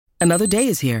Another day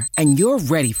is here, and you're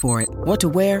ready for it. What to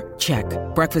wear? Check.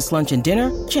 Breakfast, lunch, and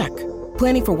dinner? Check.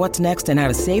 Planning for what's next and how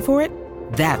to save for it?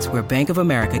 That's where Bank of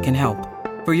America can help.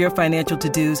 For your financial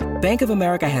to-dos, Bank of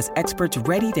America has experts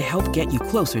ready to help get you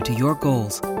closer to your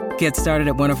goals. Get started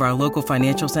at one of our local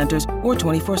financial centers or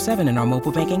 24/7 in our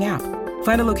mobile banking app.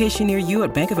 Find a location near you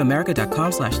at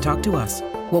bankofamerica.com/talktous.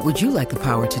 What would you like the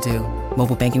power to do?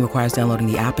 Mobile banking requires downloading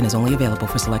the app and is only available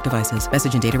for select devices.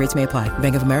 Message and data rates may apply.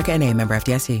 Bank of America N.A., member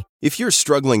FDIC. If you're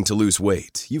struggling to lose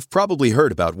weight, you've probably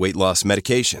heard about weight loss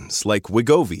medications like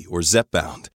Wegovy or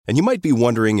Zepbound, and you might be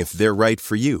wondering if they're right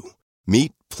for you.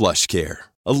 Meet PlushCare,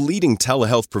 a leading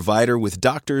telehealth provider with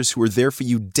doctors who are there for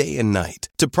you day and night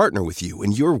to partner with you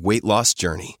in your weight loss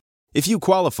journey. If you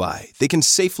qualify, they can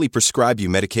safely prescribe you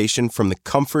medication from the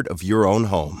comfort of your own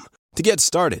home. To get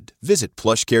started, visit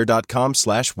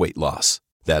plushcare.com/weightloss.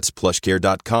 That's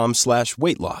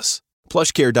plushcare.com/weightloss.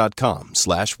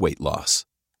 plushcare.com/weightloss.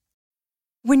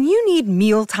 When you need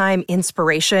mealtime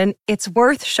inspiration, it's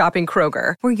worth shopping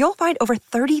Kroger, where you'll find over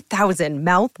 30,000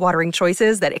 mouth-watering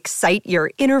choices that excite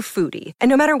your inner foodie. And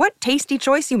no matter what tasty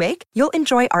choice you make, you'll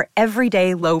enjoy our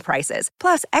everyday low prices,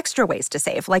 plus extra ways to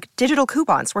save, like digital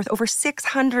coupons worth over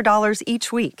 $600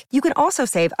 each week. You can also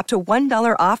save up to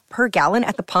 $1 off per gallon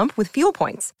at the pump with fuel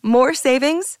points. More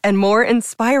savings and more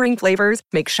inspiring flavors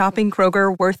make shopping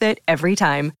Kroger worth it every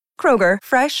time. Kroger,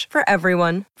 fresh for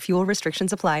everyone. Fuel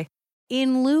restrictions apply.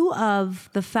 In lieu of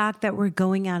the fact that we're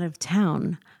going out of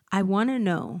town, I want to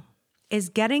know, is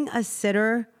getting a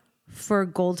sitter for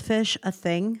goldfish a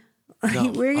thing? No,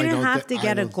 We're going to have to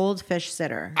get a goldfish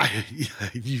sitter. I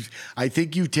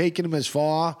think you've taken them as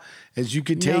far as you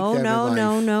can take them in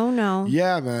life. No.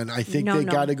 Yeah, man. I think they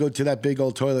got to go to that big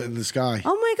old toilet in the sky.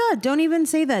 Oh my God! Don't even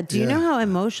say that. Do you know how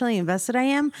emotionally invested I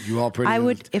am? You all pretty. I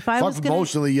would if I was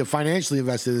emotionally, you're financially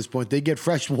invested at this point. They get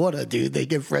fresh water, dude. They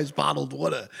get fresh bottled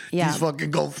water. Yeah, these fucking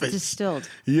goldfish, distilled.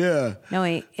 Yeah. No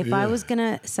wait. If I was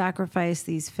gonna sacrifice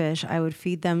these fish, I would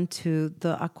feed them to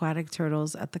the aquatic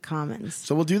turtles at the commons.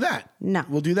 So we'll do that. No,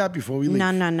 we'll do that before we leave.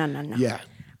 No. Yeah.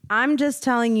 I'm just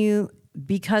telling you,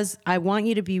 because I want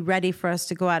you to be ready for us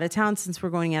to go out of town since we're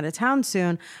going out of town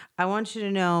soon. I want you to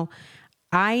know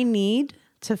I need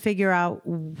to figure out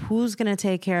who's going to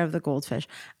take care of the goldfish.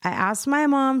 I asked my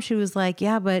mom. She was like,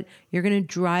 yeah, but you're going to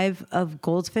drive a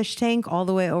goldfish tank all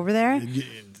the way over there?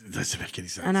 It doesn't make any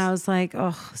sense. And I was like,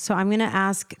 oh, so I'm going to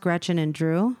ask Gretchen and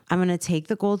Drew. I'm going to take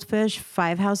the goldfish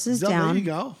 5 houses down. There you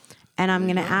go. And I'm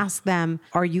going to ask them,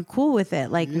 are you cool with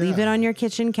it? Like, leave it on your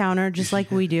kitchen counter, just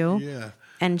like we do. Yeah.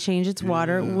 And change its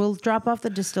water. We'll drop off the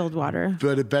distilled water.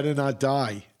 But it better not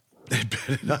die. They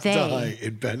better not die. They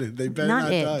better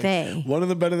not die. They. One of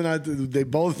them better than I. They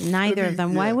both. Neither of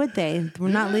them. Why would they? We're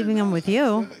not leaving them with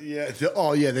you. Yeah.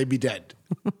 Oh, yeah. They'd be dead.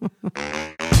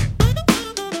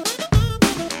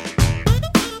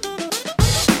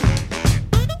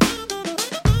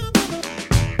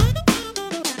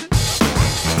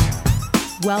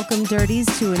 Welcome, Dirties,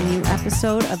 to a new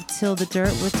episode of Till the Dirt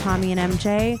with Tommy and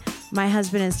MJ. My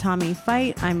husband is Tommy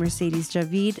Fight. I'm Mercedes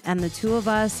Javid. And the two of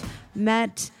us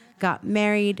met, got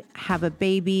married, have a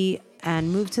baby,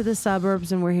 and moved to the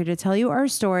suburbs. And we're here to tell you our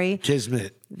story.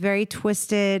 Kismet. Very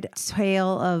twisted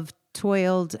tale of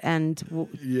toiled and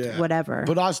whatever.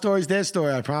 But our story's their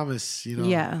story, I promise. You know.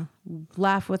 Yeah.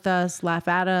 Laugh with us, laugh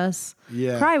at us,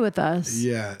 Yeah. cry with us.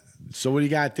 Yeah. So what do you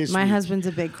got this week? My husband's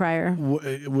a big crier.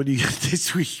 What do you got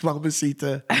this week,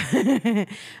 Mamacita?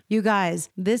 You guys,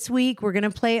 this week we're going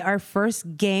to play our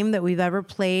first game that we've ever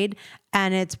played.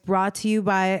 And it's brought to you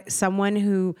by someone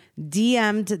who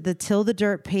DM'd the Till the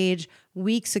Dirt page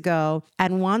weeks ago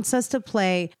and wants us to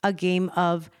play a game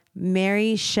of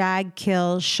Marry, Shag,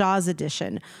 Kill, Shaw's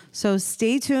Edition. So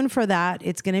stay tuned for that.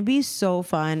 It's going to be so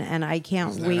fun, and I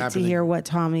can't wait to hear what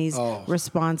Tommy's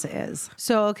response is.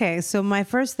 So my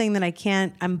first thing that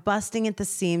I'm busting at the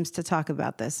seams to talk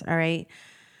about this, all right?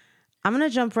 I'm going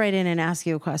to jump right in and ask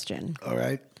you a question. All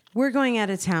right. We're going out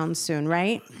of town soon,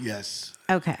 right? Yes.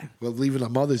 Okay. Well, leaving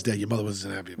on Mother's Day, your mother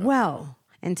wasn't happy about it. Well,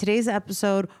 in today's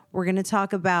episode, we're going to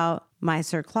talk about my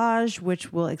cerclage,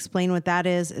 which will explain what that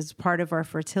is as part of our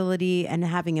fertility and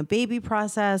having a baby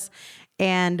process,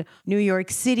 and New York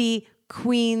City,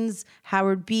 Queens,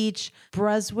 Howard Beach,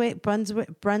 Brunswick,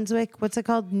 what's it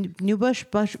called? New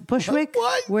Bushwick?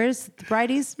 What? Where's the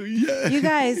brides? Yeah. You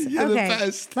guys, You're okay. the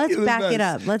best. Let's You're back the it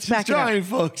best. up. She's trying,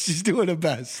 folks. She's doing her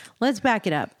best. Let's back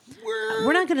it up.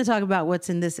 We're not going to talk about what's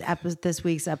in this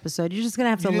week's episode. You're just going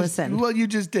to have to listen. Well, you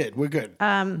just did. We're good.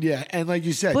 Yeah, and like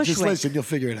you said, just listen. You'll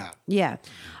figure it out. Yeah.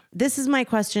 This is my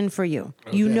question for you.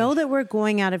 Okay. You know that we're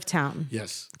going out of town.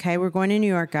 Yes. Okay, we're going to New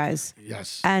York, guys.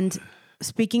 Yes. And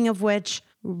speaking of which,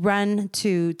 run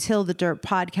to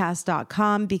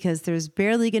tillthedirtpodcast.com because there's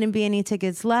barely going to be any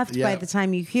tickets left by the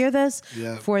time you hear this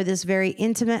for this very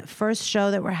intimate first show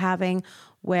that we're having,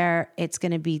 where it's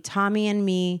going to be Tommy and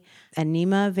me, and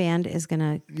Nima Vand is going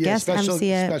to guest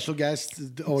MC it. Special guest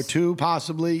or two,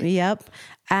 possibly. Yep.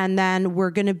 And then we're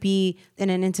going to be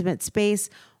in an intimate space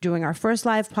doing our first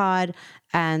live pod,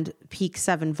 and Peak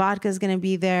 7 Vodka is going to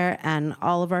be there, and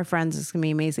all of our friends. It's going to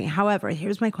be amazing. However,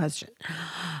 here's my question.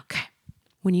 Okay.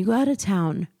 When you go out of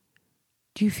town,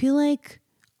 do you feel like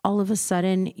all of a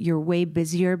sudden you're way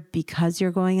busier because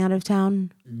you're going out of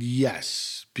town?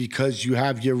 Yes, because you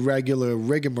have your regular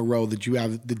rigmarole that you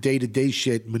have, the day-to-day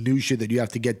shit, minutia that you have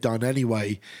to get done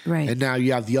anyway. Right. And now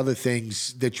you have the other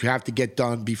things that you have to get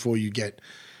done before you get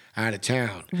out of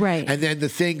town. Right. And then the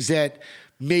things that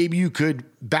maybe you could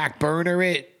back burner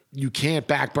it, you can't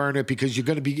back burner it because you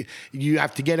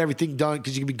have to get everything done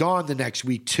because you're going to be gone the next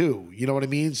week too. You know what I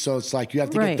mean? So it's like you have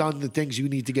to get done the things you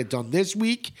need to get done this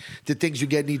week, the things you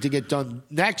need to get done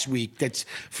next week that's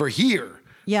for here.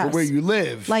 Yes. For where you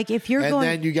live. Like if you're and going...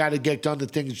 then you got to get done the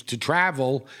things to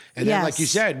travel. And then like you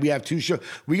said, we have 2 shows.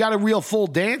 We got a real full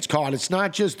dance card. It's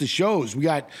not just the shows. We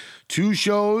got 2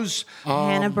 shows.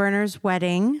 Hannah Berner's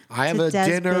wedding. I have a Des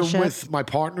dinner Bishop. with my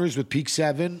partners with Peak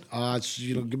 7. It's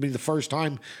going to be the first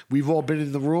time we've all been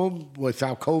in the room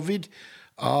without COVID.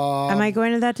 Am I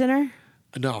going to that dinner?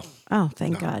 No. Oh,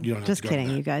 thank God. You don't have Just to go to kidding,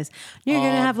 that. you guys. You're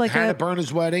going to have like Hannah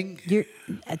Berner's wedding. You're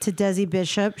to Desi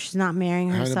Bishop. She's not marrying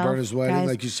herself. Hannah Berner's wedding, guys.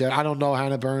 like you said. I don't know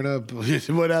Hannah Berner, but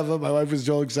whatever. My wife was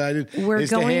so excited. We're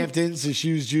it's going- the Hamptons, so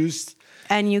she was juiced.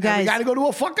 And you guys... And we got to go to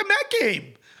a fucking Met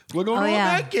game. We're going to a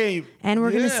Met game. And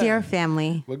we're going to see our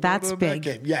family. We're going That's to a Met big.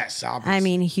 game. Yes, obviously. I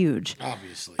mean, huge.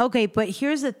 Obviously. Okay, but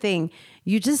here's the thing.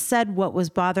 You just said what was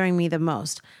bothering me the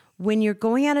most. When you're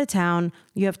going out of town,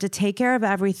 you have to take care of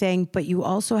everything, but you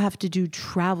also have to do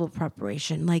travel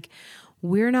preparation. Like,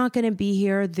 we're not going to be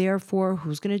here, therefore,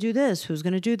 who's going to do this? Who's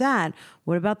going to do that?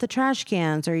 What about the trash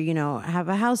cans? Or, have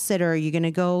a house sitter? Are you going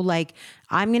to go, like,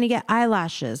 I'm going to get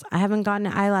eyelashes. I haven't gotten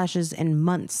eyelashes in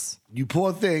months. You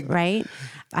poor thing. Right?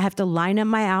 I have to line up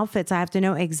my outfits. I have to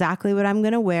know exactly what I'm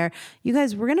going to wear. You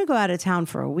guys, we're going to go out of town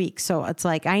for a week. So it's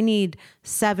like I need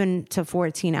 7 to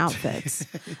 14 outfits.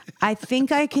 I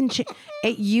think I can.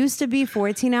 It used to be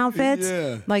 14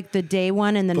 outfits, like the day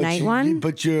one and the night one.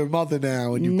 But you're a mother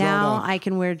now. And you've now grown up. I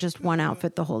can wear just one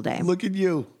outfit the whole day. Look at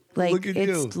you. Like, look at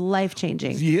it's you.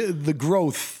 life-changing. Yeah, the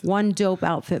growth. One dope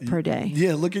outfit per day.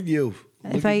 Yeah, look at you.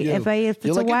 If it's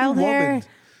You're a like wild new hair, woman.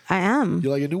 I am.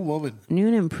 You're like a new woman. New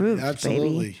and improved,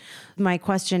 Absolutely. baby. My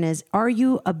question is, are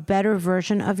you a better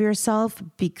version of yourself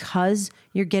because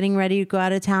you're getting ready to go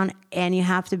out of town and you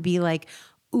have to be like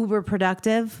uber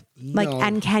productive? Like, No.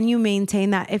 and can you maintain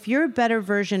that? If you're a better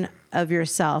version of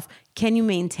yourself, can you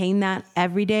maintain that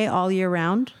every day, all year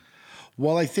round?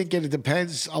 Well, I think it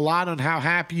depends a lot on how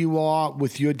happy you are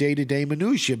with your day-to-day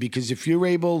minutia, because if you're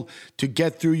able to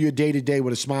get through your day-to-day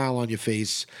with a smile on your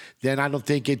face, then I don't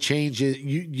think it changes,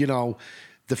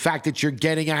 the fact that you're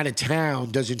getting out of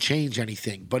town doesn't change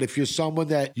anything. But if you're someone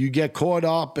that you get caught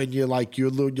up and you're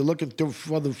looking through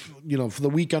for the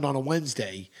weekend on a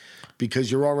Wednesday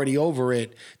because you're already over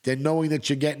it, then knowing that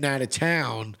you're getting out of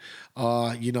town,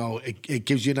 it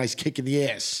gives you a nice kick in the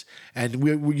ass. And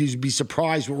you'd be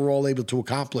surprised what we're all able to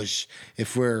accomplish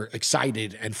if we're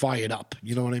excited and fired up.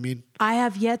 You know what I mean? I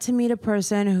have yet to meet a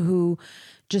person who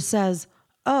just says,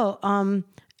 am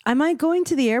I going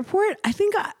to the airport?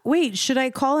 Wait, should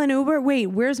I call an Uber? Wait,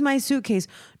 where's my suitcase?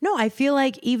 No, I feel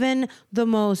like even the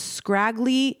most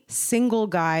scraggly single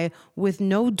guy with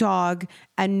no dog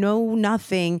and no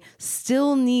nothing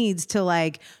still needs to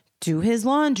like do his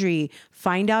laundry,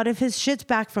 find out if his shit's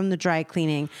back from the dry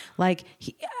cleaning. Like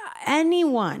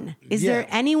anyone, is there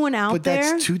anyone out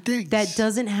there that's 2 things. that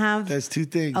doesn't have That's 2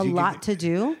 things. a lot to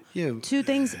do? Yeah. 2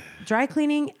 things, dry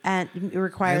cleaning, and it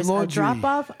requires And a laundry. drop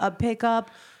off, a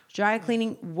pickup, dry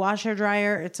cleaning, washer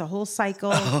dryer. It's a whole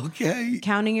cycle. Okay.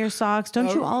 Counting your socks.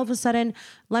 Don't you all of a sudden,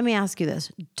 let me ask you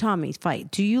this, Tommy,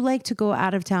 fight. Do you like to go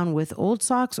out of town with old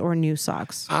socks or new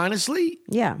socks? Honestly,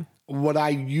 Yeah. what I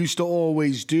used to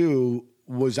always do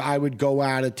was I would go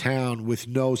out of town with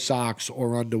no socks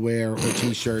or underwear or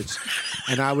T-shirts,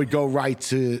 and I would go right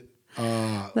to...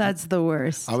 That's the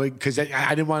worst. Because I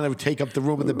didn't want to take up the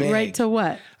room in the bag. Right to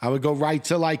what? I would go right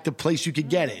to like the place you could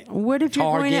get it. What if you're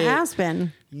going to Target.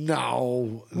 Aspen?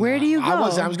 No. Where do you go?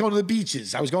 I was going to the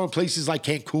beaches. I was going to places like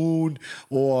Cancun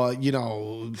or,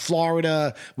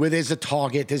 Florida, where there's a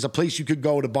Target. There's a place you could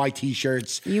go to buy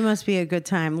T-shirts. You must be a good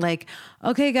time. Like,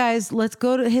 okay, guys, let's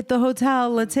go to hit the hotel.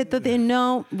 Let's hit the thing.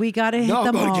 No, we got to hit the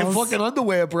I'm going to malls. get fucking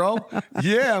underwear, bro.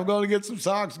 Yeah, I'm going to get some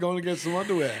socks, going to get some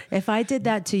underwear. If I did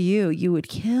that to you, you would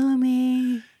kill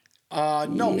me.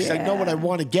 No, because I know what I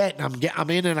want to get, and I'm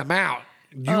in and I'm out.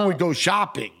 You would go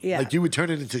shopping. Yeah. Like you would turn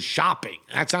it into shopping.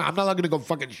 I'm not looking to go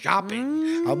fucking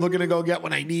shopping. I'm looking to go get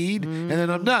what I need, and then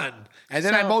I'm done. And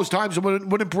then I most times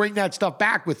wouldn't bring that stuff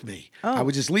back with me. I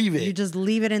would just leave it. You just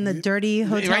leave it in the dirty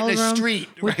hotel room? Right in the street.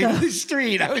 Right in the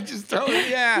street. I would just throw it.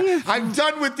 Yeah. I'm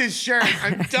done with this shirt.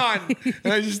 I'm done.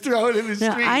 And I just throw it in the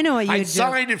street. I know what you'd do. I'd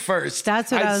sign it first.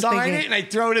 That's what I was thinking. thinking. I'd sign it and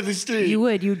I'd throw it in the street. You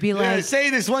would. You'd be like, say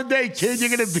this one day, kid, you're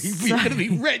gonna be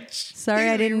rich. Sorry,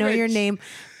 I didn't know your name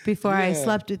before I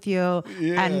slept with you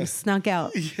and snuck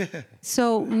out. Yeah.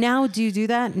 So now, do you do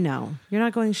that? No, you're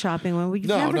not going shopping. You've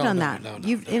never done that.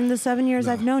 You've in the 7 years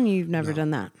I've known you, you've never done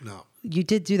that. No. You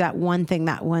did do that one thing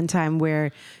that one time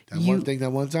where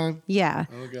that one time? Yeah.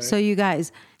 Okay. So you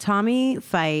guys, Tommy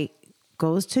Fight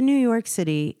goes to New York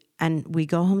City and we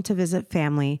go home to visit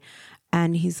family.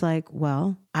 And he's like,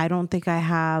 well, I don't think I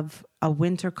have a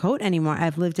winter coat anymore.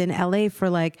 I've lived in LA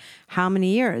for like how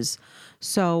many years?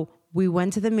 So we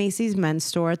went to the Macy's men's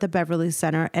store at the Beverly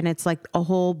Center, and it's like a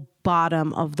whole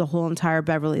bottom of the whole entire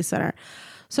Beverly Center.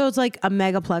 So it's like a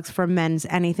megaplex for men's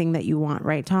anything that you want,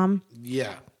 right, Tom?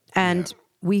 Yeah. And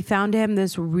we found him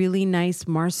this really nice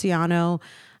Marciano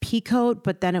pea coat,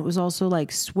 but then it was also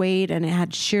like suede and it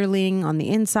had shearling on the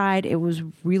inside. It was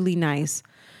really nice.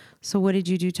 So what did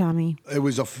you do, Tommy? It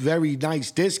was a very nice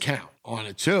discount on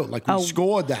it too. Like we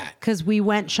scored that. Because we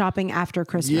went shopping after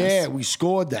Christmas. Yeah, we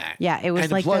scored that. Yeah, it was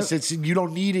and like plus you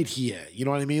don't need it here. You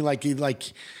know what I mean? Like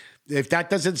if that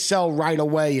doesn't sell right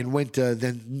away in winter,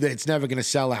 then it's never going to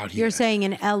sell out here. You're saying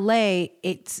in LA,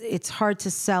 it's hard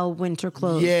to sell winter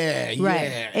clothes. Yeah, right.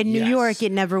 Yeah. In New York,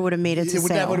 it never would have made it to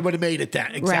sale. Never would have made it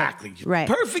that. Exactly. Right.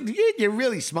 Perfect. You're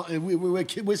really smart.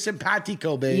 We're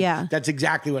simpatico, babe. Yeah. That's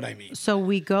exactly what I mean. So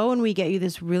we go and we get you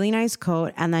this really nice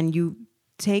coat, and then you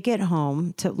take it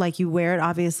home to, like, you wear it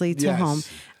obviously to home.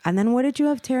 And then what did you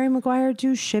have Terry Maguire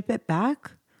do? Ship it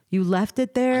back? You left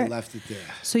it there? I left it there.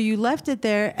 So you left it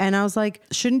there, and I was like,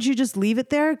 shouldn't you just leave it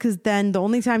there? Because then the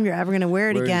only time you're ever going to wear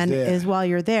it again is while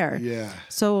you're there. Yeah.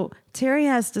 So Terry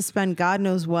has to spend God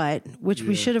knows what, which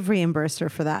we should have reimbursed her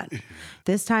for that.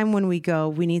 This time when we go,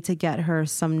 we need to get her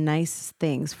some nice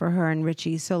things for her and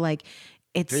Richie. So like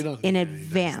it's in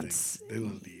advance. They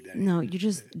don't need anything. No, you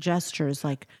just gestures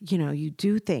like, you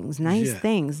do things, nice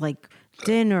things like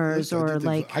dinners or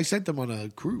like. I sent them on a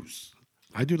cruise.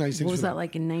 I do nice things. What was that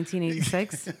like in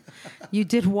 1986? You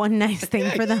did one nice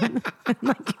thing for them.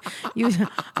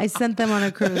 I sent them on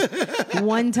a cruise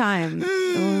one time,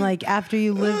 like after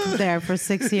you lived there for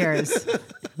 6 years,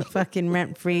 fucking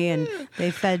rent free, and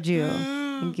they fed you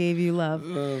and gave you love.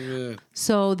 Oh man!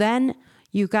 So then,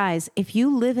 you guys, if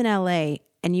you live in LA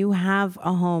and you have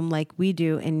a home like we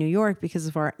do in New York because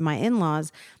of my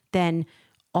in-laws, then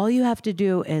all you have to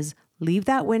do is leave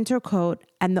that winter coat,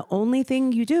 and the only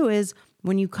thing you do is,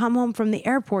 when you come home from the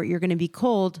airport, you're going to be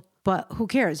cold, but who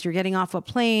cares? You're getting off a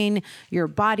plane. Your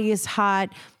body is hot.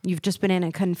 You've just been in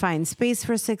a confined space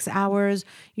for 6 hours.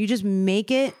 You just make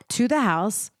it to the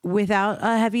house without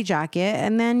a heavy jacket.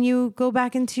 And then you go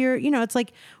back into your, it's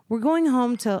like we're going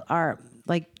home to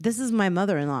this is my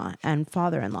mother-in-law and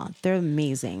father-in-law. They're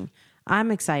amazing.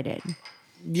 I'm excited.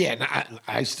 Yeah,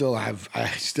 I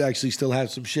actually still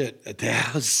have some shit at the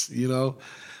house,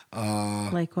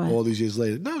 like what? All these years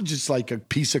later. No, just like a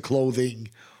piece of clothing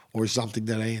or something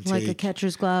that I ain't like take. a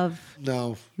catcher's glove?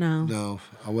 No.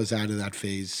 I was out of that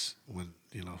phase when,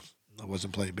 I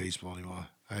wasn't playing baseball anymore.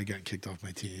 I got kicked off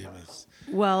my team.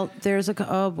 Well, there's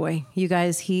oh boy, you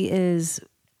guys, he is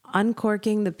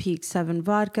uncorking the Peak 7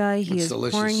 vodka. He is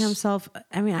delicious. pouring himself.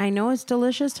 I mean, I know it's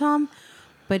delicious, Tom,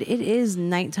 but it is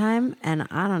nighttime, and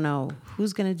I don't know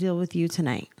who's going to deal with you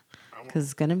tonight, because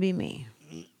it's going to be me.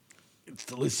 It's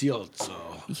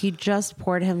delicioso. He just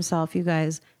poured himself, you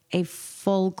guys, a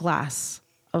full glass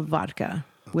of vodka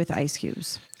with ice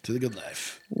cubes. To the good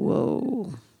life.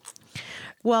 Whoa.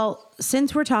 Well,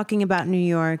 since we're talking about New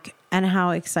York and how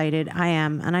excited I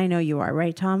am, and I know you are,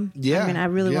 right, Tom? Yeah. I mean, I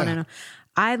really want to know.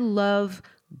 I love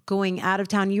going out of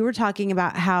town. You were talking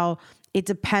about how it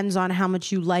depends on how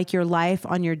much you like your life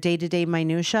on your day-to-day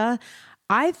minutia.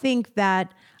 I think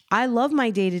that I love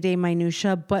my day-to-day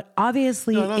minutia, but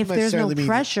obviously if there's no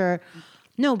pressure,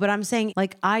 No, but I'm saying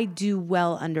like I do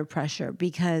well under pressure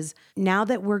because now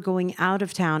that we're going out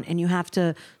of town and you have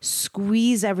to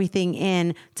squeeze everything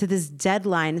in to this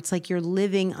deadline, it's like you're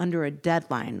living under a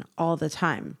deadline all the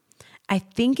time. I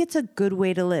think it's a good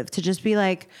way to live, to just be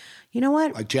like, you know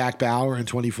what? Like Jack Bauer in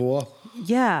 24.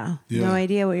 Yeah. No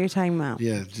idea what you're talking about.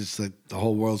 Yeah, just that the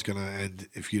whole world's going to end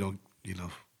if you don't, you know.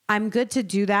 I'm good to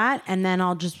do that, and then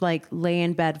I'll just like lay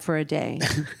in bed for a day.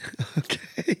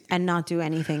 Okay. And not do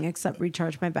anything except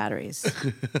recharge my batteries.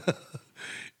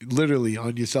 Literally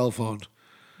on your cell phone.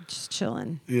 Just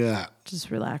chilling. Yeah.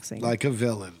 Just relaxing. Like a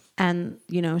villain. And,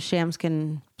 you know, Shams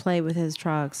can play with his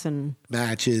trucks and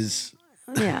matches.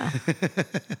 Yeah.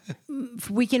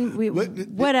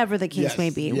 Whatever the case may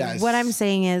be. Yes. What I'm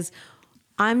saying is,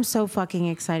 I'm so fucking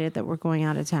excited that we're going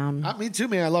out of town. Me too,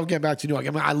 man. I love getting back to New York.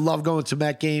 I mean, I love going to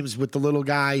Met games with the little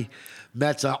guy.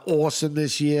 Mets are awesome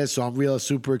this year, so I'm real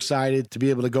super excited to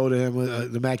be able to go to him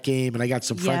with the Met game. And I got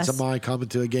some friends of mine coming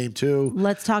to a game too.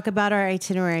 Let's talk about our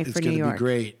itinerary for New York. It's going to be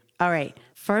great. All right.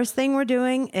 First thing we're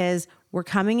doing is we're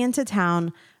coming into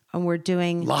town and we're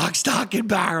doing Lock, Stock, and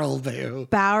Barrel, dude.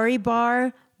 Bowery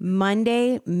Bar,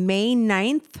 Monday, May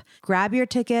 9th. Grab your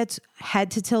tickets,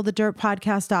 head to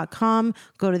tillthedirtpodcast.com,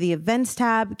 go to the events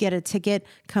tab, get a ticket,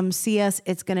 come see us.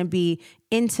 It's going to be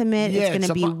intimate. Yeah, it's going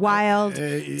to be wild.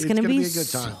 It's going to be a good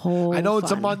time. So I know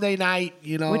it's a fun. Monday night,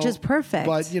 you know. Which is perfect.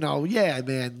 But, you know, yeah,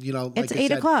 man, you know. It's like I 8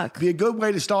 said, o'clock. Be a good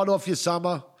way to start off your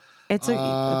summer. It's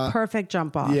a perfect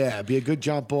jump off. Yeah, be a good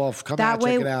jump off. Come That out,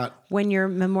 way, check it out. when your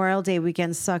Memorial Day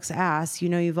weekend sucks ass, you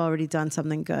know you've already done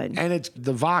something good. And it's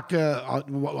the vodka.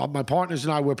 My partners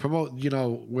and I, we're promoting, you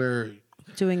know, we're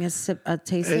doing a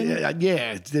tasting.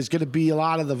 Yeah, there's going to be a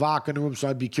lot of the vodka in the room, so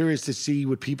I'd be curious to see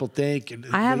what people think. And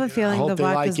I have a feeling the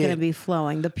vodka is going to be. be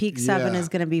flowing. The Peak 7 is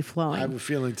going to be flowing. I have a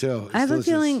feeling too. I have a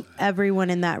feeling everyone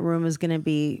in that room is going to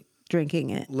be drinking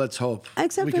it. Let's hope.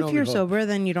 Except if you're sober,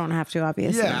 then you don't have to,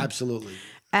 obviously. Yeah, absolutely.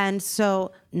 And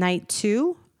so night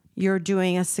 2, you're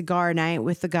doing a cigar night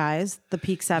with the guys, the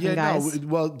Peak 7 guys. No,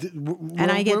 well, and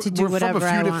I get to do whatever I want. We're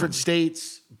from a few different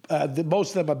states. Most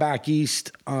of them are back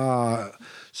east. So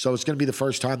it's going to be the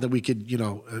first time that we could, you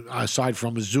know, aside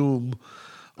from a Zoom,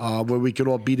 where we could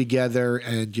all be together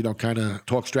and, you know, kind of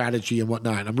talk strategy and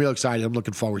whatnot. I'm real excited. I'm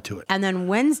looking forward to it. And then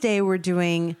Wednesday, we're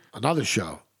doing another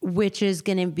show, which is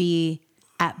going to be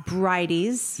at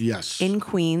Bridie's. Yes. In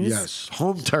Queens. Yes.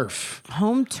 Home turf.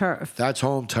 Home turf. That's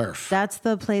home turf. That's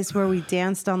the place where we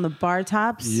danced on the bar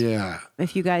tops. Yeah.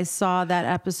 If you guys saw that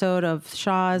episode of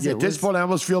Shaw's. Yeah, at this point, I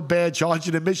almost feel bad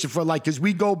charging admission for because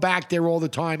we go back there all the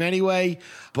time anyway.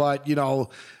 But, you know,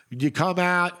 you come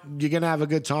out, you're going to have a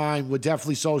good time. We're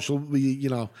definitely social.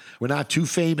 We're not too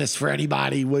famous for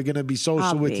anybody. We're going to be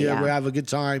social with you. Yeah. We'll have a good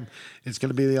time. It's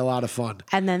going to be a lot of fun.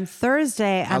 And then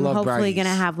Thursday, I'm hopefully going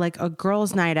to have like a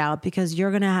girls' night out because you're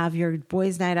going to have your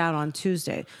boys' night out on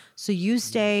Tuesday. So you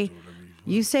stay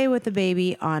with the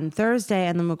baby on Thursday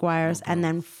and the McGuires. And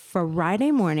then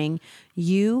Friday morning,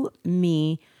 you,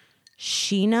 me,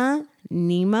 Sheena,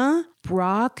 Nima,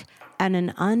 Brock, and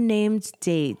an unnamed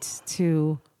date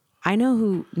to... I know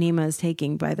who Nima is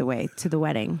taking, by the way, to the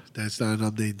wedding. That's not an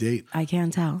unnamed date. I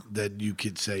can't tell. Then you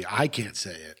could say, I can't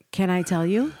say it. Can I tell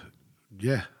you?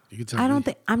 Yeah, you can tell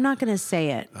me. I'm not going to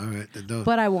say it. All right, then don't.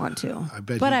 But I want to. I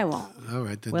won't. All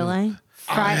right, then Will I?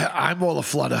 I'm all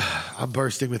aflutter. I'm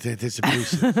bursting with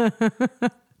anticipation.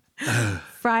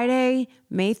 Friday,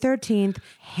 May 13th,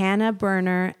 Hannah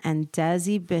Berner and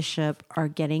Desi Bishop are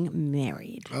getting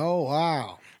married. Oh,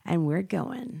 wow. And we're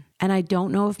going. And I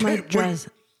don't know if my dress...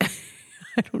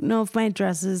 I don't know if my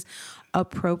dress is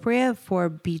appropriate for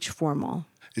beach formal.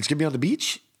 It's going to be on the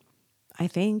beach? I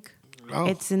think. Oh.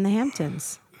 It's in the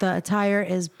Hamptons. The attire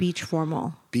is beach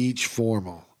formal. Beach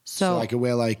formal. So I could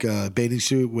wear like a bathing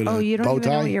suit with a bow tie? Oh, you don't even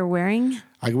know what you're wearing?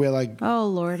 I could wear like... Oh,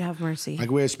 Lord, have mercy. I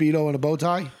could wear a Speedo and a bow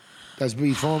tie? That's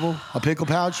beach formal? A pickle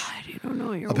pouch? I don't know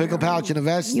what you're A pickle pouch and a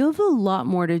vest? You have a lot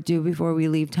more to do before we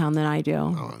leave town than I do.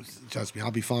 Oh, trust me,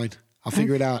 I'll be fine. I'll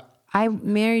figure it out. I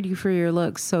married you for your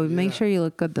looks, so make sure you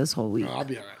look good this whole week. No, I'll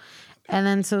be all right. And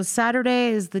then so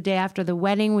Saturday is the day after the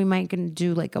wedding. We might gonna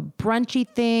do like a brunchy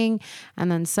thing. And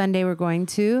then Sunday we're going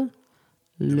to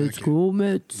Let's Go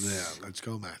Mets. Yeah, let's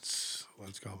go Mets.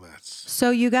 Let's go Mets. So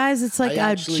you guys, it's like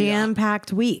a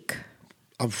jam-packed week.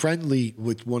 I'm friendly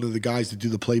with one of the guys that do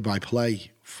the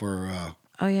play-by-play for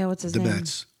what's his name? the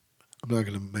Mets. I'm not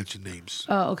going to mention names.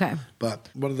 Oh, okay. But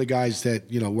one of the guys that,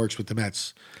 works with the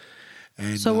Mets.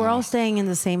 And, so we're all staying in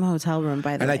the same hotel room,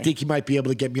 by the way. And I think he might be able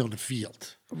to get me on the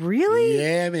field. Really?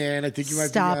 Yeah, man. I think you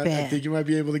might I think you might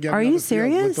be able to get me on the field. Are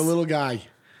you serious? With the little guy.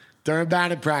 During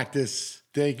batting practice.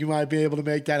 Think you might be able to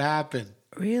make that happen.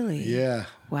 Really? Yeah.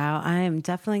 Wow, I am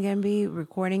definitely going to be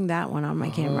recording that one on my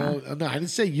camera. No, I didn't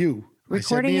say you.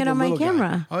 Recording it on my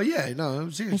camera. Oh, yeah. No,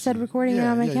 I'm serious. I said recording it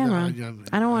on my camera.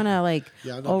 I don't want to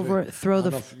overthrow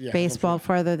the baseball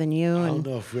farther than you. I don't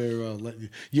know if we're letting you.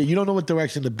 Yeah, you don't know what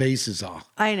direction the bases are.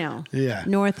 I know. Yeah.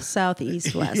 North, south,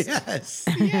 east, west.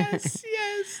 Yes.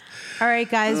 All right,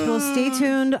 guys. Well, stay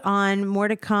tuned on more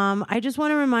to come. I just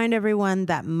want to remind everyone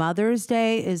that Mother's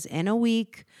Day is in a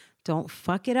week. Don't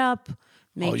fuck it up.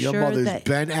 Make your sure mother's that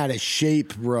been out of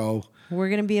shape, bro. we're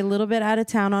going to be a little bit out of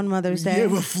town on Mother's Day. Yeah,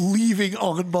 we're leaving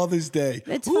on Mother's Day.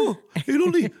 It's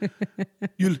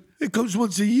it comes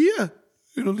once a year.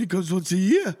 It only comes once a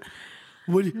year.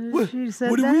 What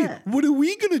are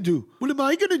we gonna do? What am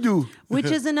I gonna do? Which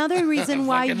is another reason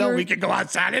why we can go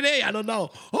out Saturday. I don't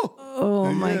know.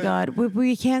 Oh my God,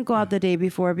 we can't go out the day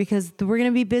before because we're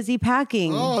gonna be busy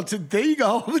packing. Oh, there you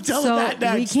go. I'm telling So that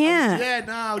next. we can't. Yeah,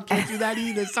 no, can't do that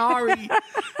either.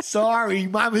 Sorry,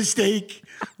 my mistake.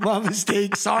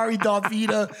 Sorry,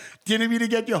 Davida. Didn't mean to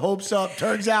get your hopes up.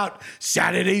 Turns out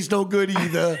Saturday's no good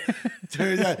either.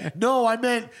 No, I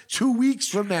meant 2 weeks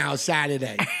from now,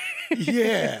 Saturday.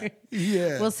 Yeah.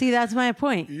 Well, see, that's my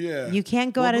point. Yeah. You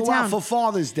can't go out of We'll go town out for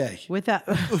Father's Day. without.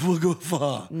 We'll go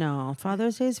far. No,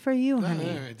 Father's Day is for you, honey.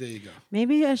 All right, there you go.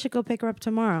 Maybe I should go pick her up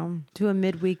tomorrow. Do a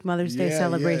midweek Mother's Day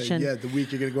celebration. Yeah, the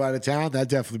week you're going to go out of town, that'd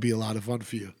definitely be a lot of fun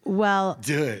for you. Well,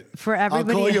 Do it. For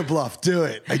everybody. I'll call your bluff. Do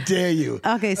it. I dare you.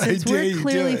 Okay, since we're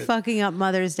clearly fucking up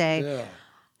Mother's Day,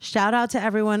 shout out to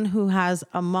everyone who has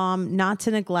a mom, not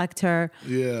to neglect her.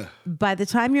 Yeah. By the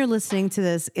time you're listening to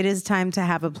this, it is time to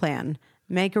have a plan.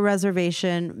 Make a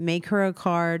reservation, make her a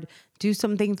card, do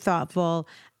something thoughtful,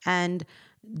 and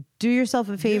do yourself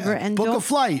a favor and book don't a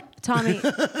flight. Tommy,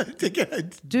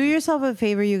 do yourself a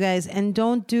favor, you guys, and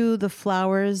don't do the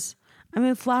flowers. I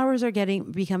mean, flowers are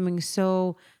becoming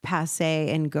so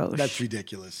passé and gauche. That's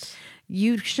ridiculous.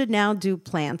 You should now do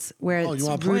plants where it's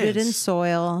rooted plants? in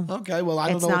soil. Okay, well, I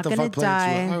don't It's know what not the gonna fuck plants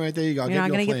die. are. All right, there you go. You're not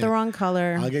going to get the wrong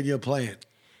color. I'll get you a plant.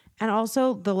 And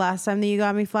also, the last time that you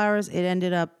got me flowers, it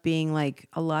ended up being like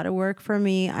a lot of work for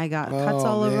me. I got cuts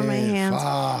all over my hands.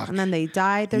 Fuck. And then they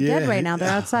died. They're dead right now. They're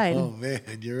outside. Oh, man,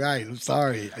 you're right. I'm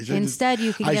sorry. Instead,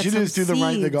 you can get I should some have just threw them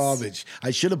right in the seeds. garbage.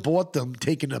 I should have bought them,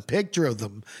 taken a picture of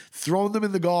them, thrown them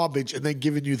in the garbage, and then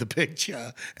given you the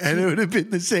picture. And it would have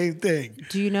been the same thing.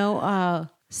 Do you know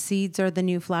seeds are the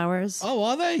new flowers? Oh,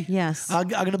 are they? Yes. I'm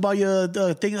going to buy you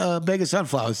a bag of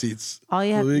sunflower seeds. All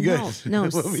you have Will be to good. no Will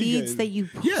be seeds good. that you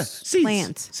seeds.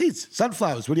 plant. Seeds.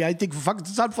 Sunflowers. What do you think fucking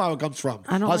sunflower comes from?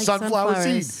 I don't A like sunflower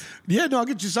sunflowers. seed. Yeah, no, I'll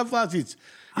get you sunflower seeds.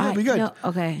 Yeah, it'll be good. No,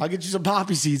 okay. I'll get you some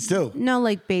poppy seeds too. No,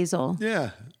 like basil. Yeah.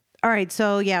 All right,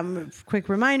 so yeah, quick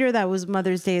reminder that was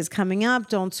Mother's Day is coming up.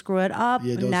 Don't screw it up.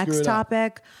 Yeah, don't Next screw it up.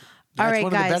 topic. That's All right,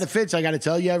 one guys. of the benefits. I got to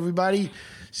tell you, everybody.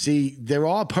 See, there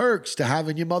are perks to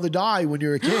having your mother die when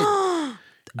you're a kid.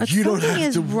 Something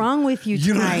is wrong with you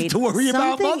You don't tonight. have to worry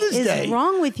about Something Mother's is Day.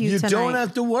 wrong with you tonight. You don't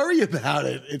have to worry about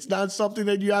it. It's not something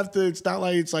that you have to. It's not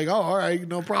like it's like, oh, all right,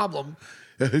 no problem.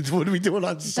 What are we doing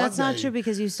on Sunday? That's not true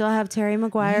because you still have Terry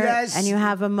Maguire Yes. and you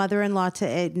have a mother-in-law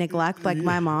to neglect like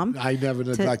my mom. I never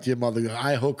neglect your mother.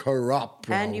 I hook her up,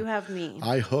 bro. And you have me.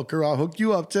 I hook her. I'll hook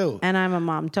you up too. And I'm a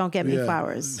mom. Don't get me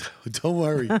flowers. Don't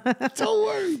worry. Don't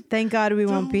worry. Thank God we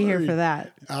won't be here for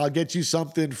that. I'll get you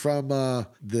something from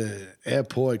the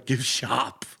airport gift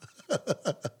shop.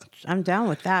 I'm down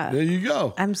with that. There you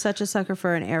go. I'm such a sucker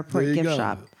for an There airport you gift go.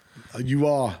 shop. You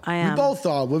are. I am. We both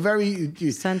are. We're very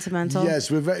Sentimental. Yes,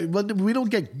 we're very. Well, we don't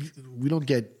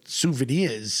get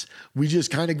souvenirs. We just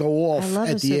kind of go off I love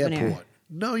at a the souvenir. airport.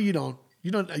 No, you don't.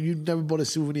 You don't. You never bought a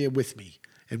souvenir with me,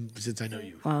 and since I know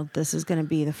you, Well, this is going to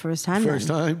be the first time. first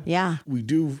then. time. Yeah. we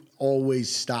do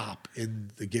always stop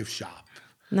in the gift shop.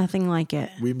 Nothing like it.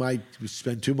 We might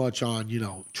spend too much on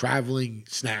traveling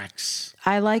snacks.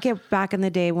 I like it back in the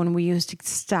day when we used to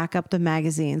stack up the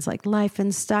magazines like Life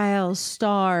and Style,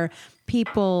 Star,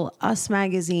 People, Us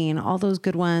Magazine, all those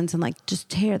good ones, and like just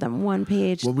tear them one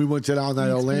page. When we went to that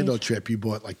Orlando page. trip, you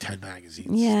bought like 10 magazines.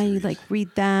 Yeah, to you read. like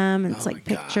read them and it's Oh like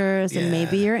my God. pictures and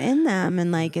maybe Yeah. you're in them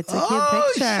and like it's a cute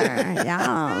Oh, picture.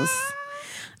 Yes.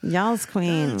 Y'all's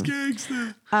queen.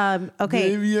 Gangster.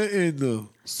 Okay. Maybe you're in them.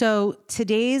 So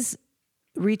today's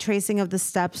retracing of the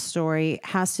steps story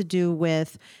has to do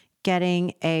with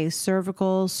getting a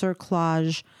cervical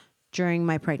cerclage during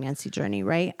my pregnancy journey,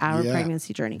 right? Our Yeah.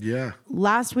 pregnancy journey. Yeah.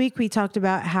 Last week, we talked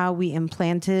about how we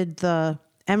implanted the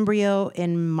embryo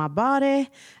in my body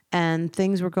and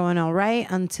things were going all right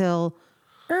until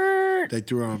They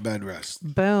threw her on bed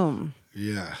rest. boom.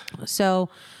 Yeah. So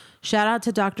shout out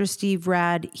to Dr. Steve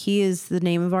Rad. He is the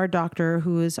name of our doctor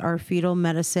who is our fetal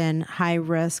medicine high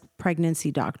risk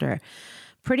pregnancy doctor.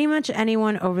 pretty much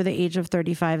anyone over the age of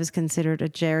 35 is considered a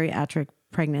geriatric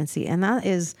pregnancy. And that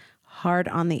is hard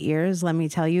on the ears, let me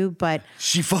tell you. But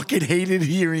she fucking hated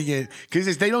hearing it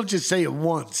because they don't just say it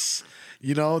once.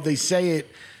 You know, they say it.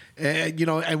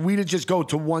 And we didn't just go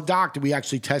to one doctor. We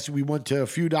actually tested. We went to a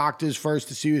few doctors first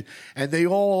to see, and they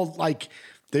all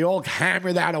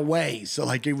hammer that away. So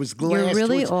like it was glass. You're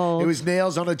really old. It was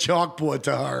nails on a chalkboard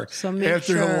to her. So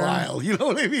after a while, you know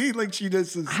what I mean? Like she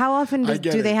just. How often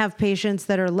do they have patients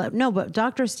that are no? But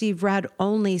Dr. Steve Rad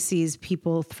only sees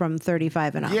people from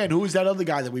 35 and up. Yeah, and who was that other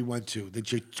guy that we went to?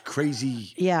 The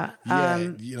crazy. Yeah.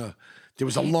 There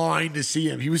was a line to see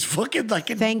him. He was fucking like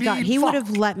a Thank God. He would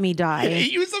have let me die. Yeah,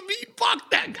 he was a mean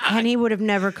fuck, that guy. And he would have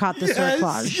never caught the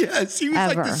cerclage. Yes, he was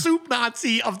ever. like the soup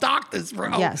Nazi of doctors,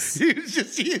 bro. Yes. He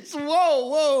was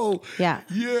whoa. Yeah.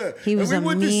 Yeah. He was and we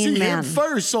went to see man. him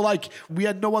first. So like we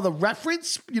had no other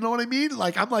reference. You know what I mean?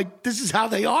 Like I'm like, this is how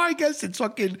they are, I guess. It's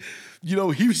fucking, he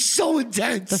was so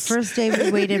intense. The first day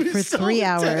we waited for 3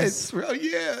 hours. Bro.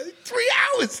 Yeah. 3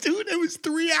 hours, dude. It was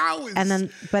 3 hours. And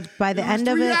then, but by the end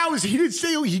of it. 3 hours. He didn't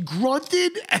say, he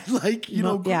grunted and like,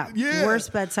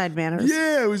 worst bedside manners.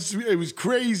 Yeah, it was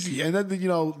crazy. And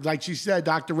then, like she said,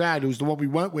 Dr. Rad, who was the one we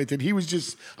went with, and he was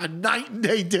just a night and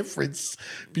day difference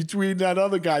between that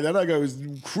other guy. That other guy was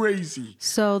crazy.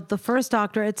 So the first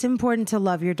doctor, it's important to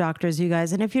love your doctors, you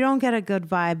guys. And if you don't get a good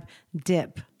vibe,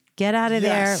 dip. Get out of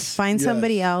there, find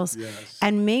somebody else,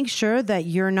 and make sure that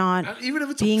you're not even if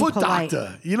it's being a foot polite.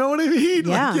 doctor. You know what I mean?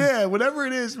 Yeah. Like, whatever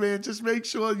it is, man, just make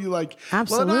sure you like.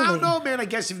 Absolutely. Well, I don't know, man. I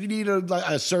guess if you need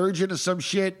a surgeon or some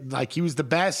shit, like he was the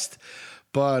best.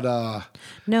 But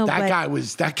that guy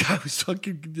was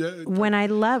fucking. When I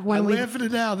left, I'm laughing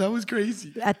it out. That was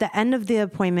crazy. At the end of the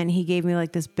appointment, he gave me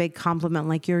like this big compliment,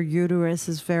 like your uterus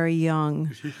is very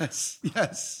young.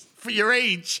 Yes. For your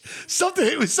age,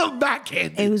 it was something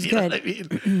backhanded. It was good. Know what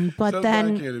I mean? But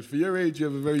then, backhanded. For your age, you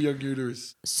have a very young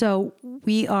uterus. So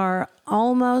we are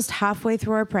almost halfway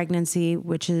through our pregnancy,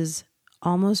 which is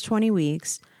almost 20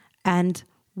 weeks. And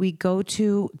we go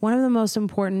to one of the most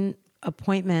important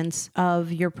appointments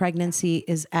of your pregnancy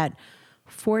is at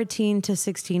 14 to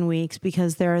 16 weeks,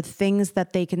 because there are things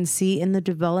that they can see in the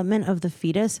development of the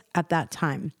fetus at that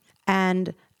time.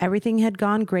 And everything had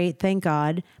gone great, thank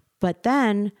God. But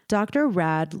then Dr.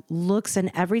 Rad looks, and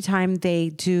every time they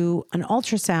do an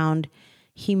ultrasound,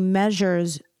 he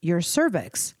measures your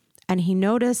cervix. And he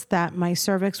noticed that my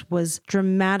cervix was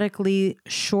dramatically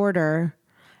shorter.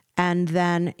 And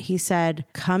then he said,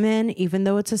 come in, even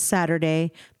though it's a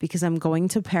Saturday, because I'm going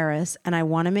to Paris and I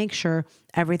want to make sure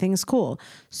everything's cool.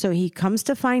 So he comes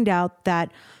to find out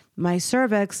that my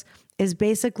cervix is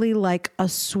basically like a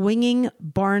swinging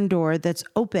barn door that's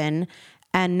open.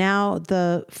 And now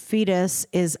the fetus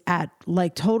is at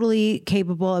like totally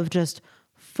capable of just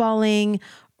falling,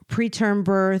 preterm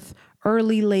birth,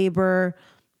 early labor,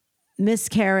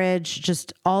 miscarriage,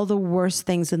 just all the worst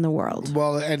things in the world.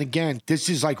 Well, and again, this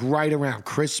is like right around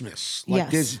Christmas.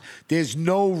 Like yes. there's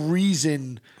no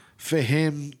reason for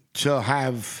him to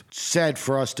have said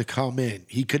for us to come in.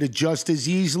 He could have just as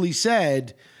easily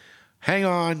said, hang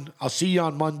on, I'll see you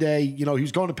on Monday. He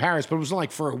was going to Paris, but it wasn't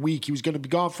like for a week. He was going to be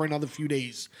gone for another few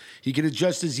days. He could have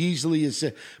just as easily as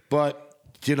said, but,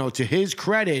 to his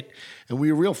credit, and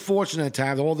we were real fortunate to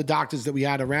have all the doctors that we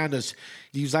had around us.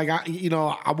 He was like,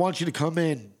 I want you to come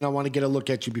in. I want to get a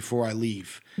look at you before I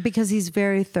leave. Because he's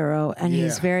very thorough and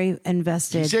he's very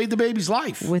invested. He saved the baby's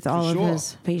life. With all of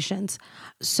his patients.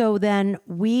 So then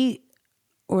we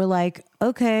were like,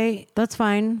 okay, that's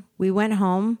fine. We went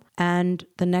home, and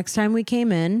the next time we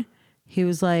came in, he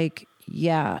was like,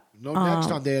 yeah. No, next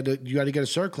time you had to get a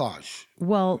cerclage.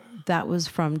 Well, that was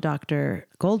from Dr.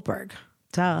 Goldberg.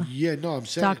 Duh. Yeah, no, I'm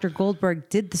saying. Dr. Goldberg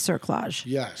did the cerclage.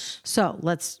 Yes. So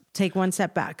let's take one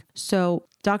step back. So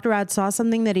Dr. Rad saw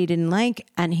something that he didn't like,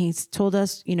 and he told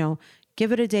us,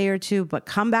 give it a day or two, but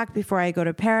come back before I go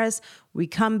to Paris. We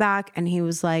come back, and he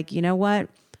was like, you know what?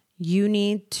 You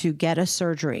need to get a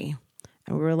surgery.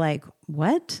 And we were like,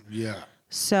 what? Yeah.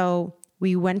 So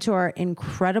we went to our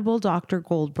incredible Dr.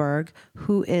 Goldberg,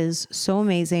 who is so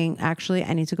amazing. Actually,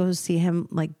 I need to go see him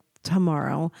like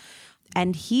tomorrow.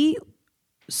 And he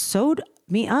sewed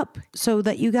me up. So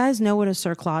that you guys know what a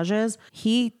cerclage is,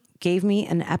 he gave me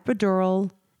an epidural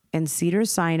in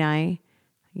Cedars-Sinai,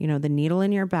 the needle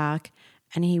in your back.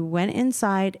 And he went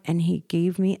inside and he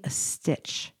gave me a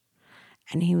stitch.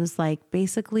 And he was like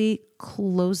basically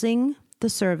closing the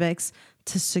cervix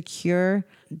to secure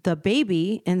the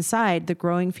baby inside, the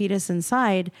growing fetus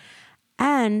inside,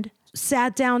 and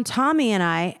sat down Tommy and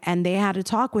I, and they had to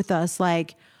talk with us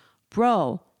like,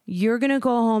 bro, you're going to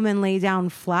go home and lay down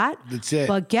flat. That's it.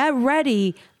 But get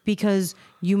ready, because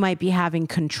you might be having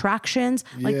contractions.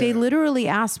 Like they literally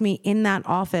asked me in that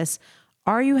office,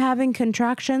 are you having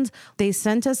contractions? They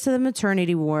sent us to the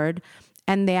maternity ward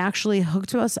and they actually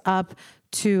hooked us up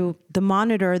to the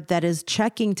monitor that is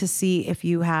checking to see if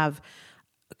you have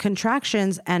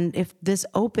contractions and if this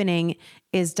opening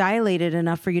is dilated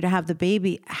enough for you to have the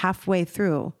baby halfway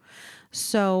through.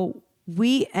 So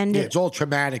we ended. Yeah, it's all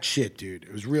traumatic shit, dude.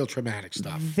 It was real traumatic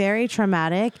stuff. Very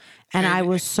traumatic. And I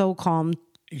was so calm.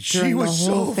 She was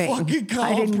so fucking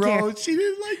calm, bro. Care. She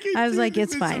didn't like it. I was like,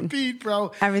 it's fine. Beat,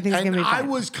 bro. Everything's going to be fine. I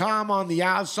was calm on the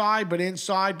outside, but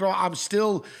inside, bro, I'm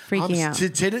still freaking out.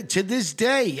 To this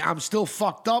day, I'm still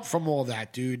fucked up from all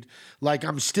that, dude. Like,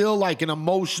 I'm still like an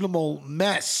emotional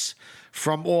mess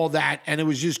from all that. And it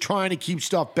was just trying to keep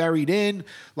stuff buried in.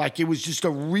 Like, it was just a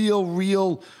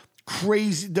real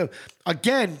crazy,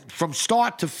 again, from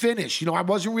start to finish. You know, I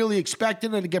wasn't really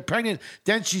expecting her to get pregnant.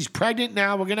 Then she's pregnant.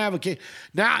 Now we're going to have a kid.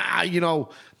 Now,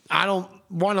 I don't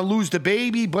want to lose the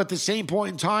baby, but at the same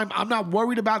point in time, I'm not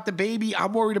worried about the baby.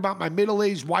 I'm worried about my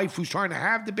middle-aged wife who's trying to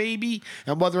have the baby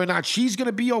and whether or not she's going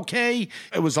to be okay.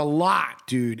 It was a lot,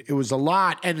 dude. It was a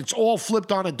lot. And it's all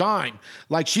flipped on a dime.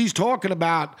 Like she's talking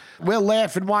about, we're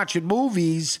laughing, watching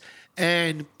movies,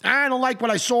 and I don't like what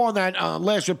I saw on that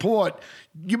last report.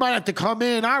 You might have to come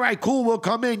in. All right, cool, we'll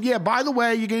come in. Yeah, by the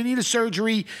way, you're going to need a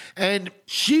surgery. And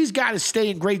she's got to stay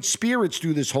in great spirits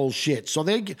through this whole shit. So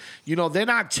they're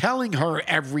not telling her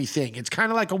everything. It's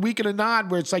kind of like a wink and a nod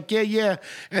where it's like, yeah.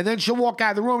 And then she'll walk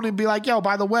out of the room and be like, yo,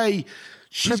 by the way,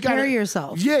 prepare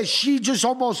yourself. Yeah, she just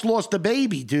almost lost the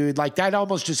baby, dude. Like that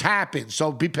almost just happened.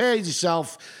 So prepare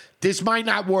yourself. This might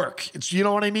not work. It's, you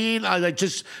know what I mean? Like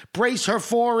just brace her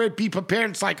for it. Be prepared.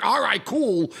 It's like, all right,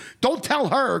 cool. Don't tell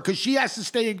her because she has to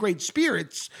stay in great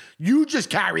spirits. You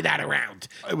just carry that around.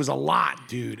 It was a lot,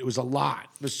 dude. It was a lot.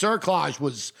 The cerclage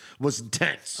was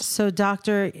intense. So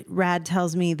Dr. Rad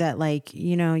tells me that, like,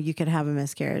 you could have a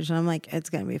miscarriage. And I'm like, it's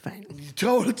going to be fine.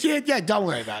 Yeah, don't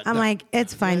worry about it. I'm like,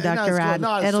 it's fine, Dr. Rad.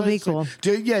 It'll be cool.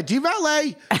 Do you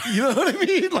valet? You know what I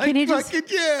mean? Like, can you fucking,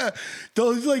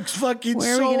 those, like, fucking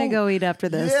Where are we going to go eat after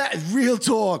this? Yeah, real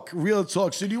talk.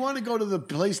 So do you want to go to the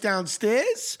place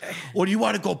downstairs? Or do you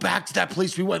want to go back to that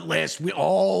place we went last week?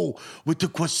 Oh, with the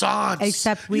croissants.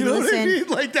 Except we listen. What I mean?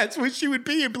 Like, that's where she would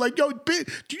be. And be like, yo,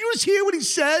 did you just hear what he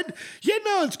said? Yeah,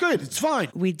 no, it's good. It's fine.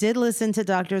 We did listen to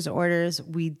doctor's orders.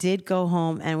 We did go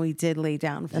home and we did lay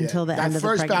down until the end of the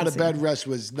pregnancy. That first bout of bed rest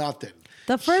was nothing.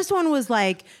 The first one was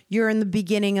like, you're in the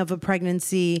beginning of a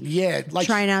pregnancy. Yeah. Like,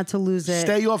 try not to lose it.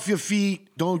 Stay off your feet.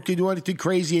 Don't do anything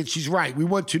crazy. And she's right. We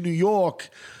went to New York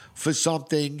for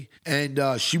something, and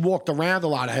she walked around a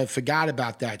lot. I had forgot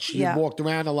about that. She had walked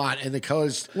around a lot, and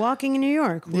because walking in New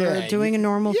York, we're doing a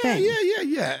normal thing.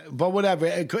 Yeah. But whatever,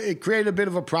 it created a bit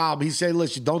of a problem. He said,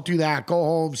 "Listen, don't do that. Go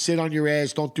home, sit on your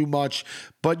ass, don't do much.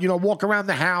 But walk around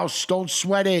the house. Don't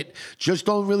sweat it. Just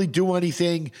don't really do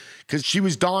anything." Because she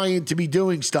was dying to be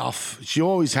doing stuff. She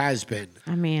always has been.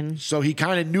 I mean, so he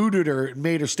kind of neutered her and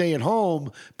made her stay at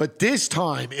home. But this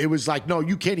time, it was like, no,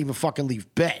 you can't even fucking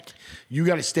leave bed. You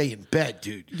got to stay in bed,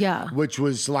 dude. Yeah. Which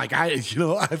was like, I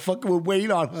fucking would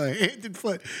wait on her hand and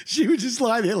foot. She would just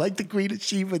lie there like the Queen of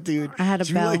Sheba, dude. I had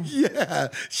a bell. Like, yeah,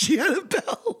 she had a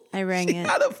bell. I rang it. She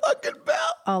had a fucking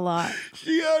bell. A lot.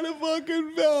 She had a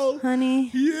fucking bell.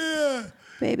 Honey. Yeah.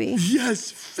 Baby.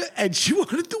 Yes. And she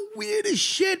wanted the weirdest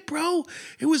shit, bro.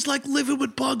 It was like living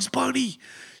with Bugs Bunny.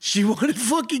 She wanted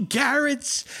fucking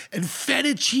carrots and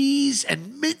feta cheese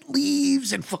and mint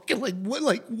leaves and fucking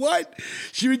what?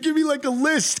 She would give me like a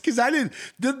list because none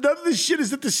of this shit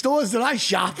is at the stores that I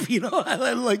shop, I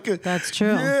had like That's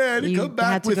true. Yeah, and come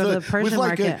back with the Persian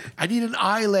market. I need an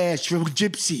eyelash from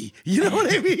Gypsy. You know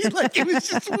what I mean? Like it was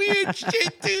just weird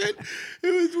shit, dude.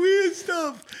 It was weird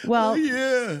stuff. Well,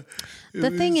 yeah. The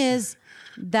thing is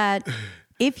that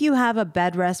if you have a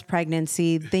bed rest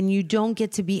pregnancy, then you don't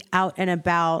get to be out and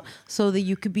about so that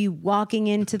you could be walking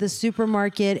into the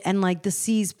supermarket and like the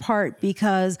seas part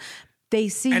because they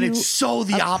see and you, it's so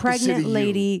the a opposite pregnant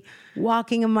of you.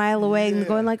 Walking a mile away and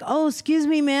going like, oh, excuse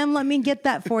me, ma'am, let me get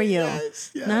that for you.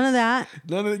 Yes. None of that.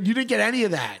 You didn't get any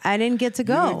of that. I didn't get to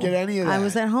go. You didn't get any of that. I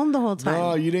was at home the whole time.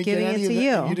 No, you didn't giving get any it to of that.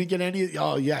 you. You didn't get any.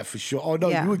 Oh yeah, for sure. Oh no,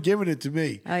 Yeah. you were giving it to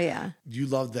me. Oh yeah. You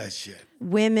love that shit.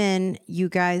 Women, you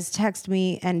guys text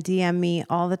me and DM me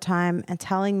all the time and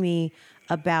telling me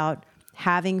about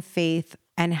having faith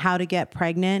and how to get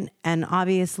pregnant. And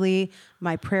obviously,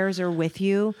 my prayers are with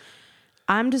you.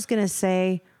 I'm just going to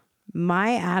say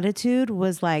my attitude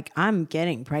was like, I'm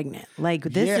getting pregnant. Like,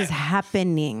 this is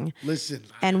happening. Listen.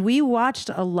 And we watched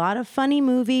a lot of funny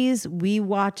movies. We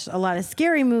watched a lot of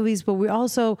scary movies, but we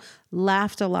also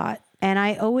laughed a lot. And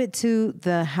I owe it to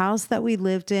the house that we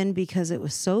lived in because it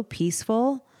was so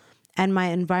peaceful and my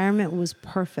environment was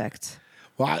perfect.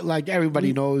 Well, like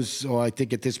everybody knows, or I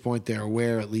think at this point they're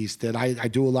aware at least, that I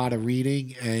do a lot of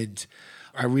reading, and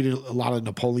I read a lot of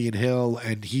Napoleon Hill,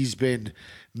 and he's been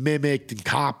mimicked and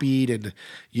copied. And,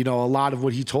 you know, a lot of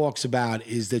what he talks about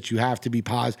is that you have to be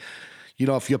positive. You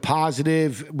know, if you're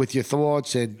positive with your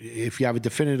thoughts and if you have a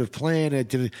definitive plan,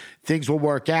 things will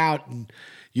work out. And,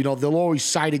 you know, they'll always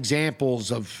cite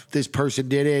examples of this person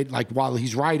did it, like while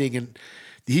he's writing. And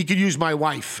he could use my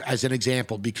wife as an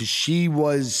example because she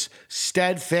was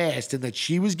steadfast in that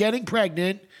she was getting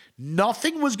pregnant.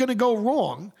 Nothing was going to go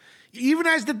wrong. Even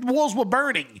as the walls were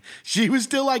burning, she was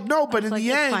still like, no, but in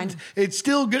the end, it's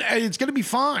still good. It's going to be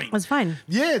fine. It's fine.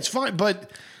 Yeah, it's fine.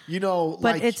 But, you know,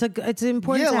 but like, it's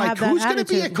important to like, have that who's going to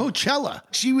attitude. be at Coachella?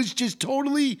 She was just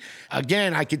totally,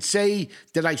 again, I could say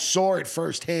that I saw it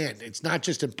firsthand. It's not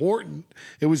just important.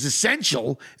 It was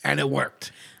essential and it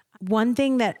worked. One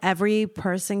thing that every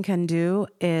person can do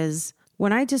is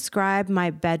when I describe my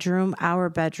bedroom, our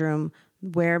bedroom,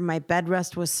 where my bed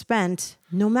rest was spent,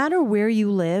 no matter where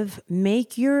you live,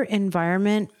 make your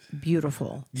environment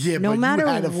beautiful. Yeah, no but matter you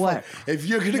had what. If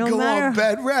you're going to go on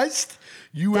bed rest,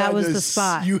 that was the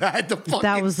spot. You had the fucking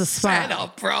that was the spot.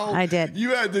 setup, bro. I did.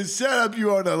 You had the setup. You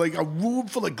were in a room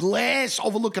full of glass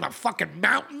overlooking a fucking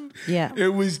mountain. Yeah. It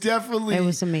was definitely. It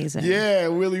was amazing. Yeah,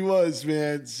 it really was,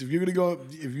 man. So if you're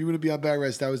gonna be on bed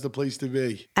rest, that was the place to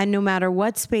be. And no matter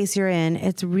what space you're in,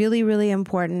 it's really, really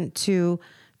important to,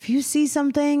 if you see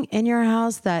something in your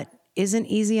house that isn't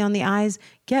easy on the eyes,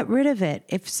 get rid of it.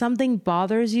 If something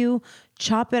bothers you,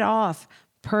 chop it off.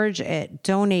 Purge it,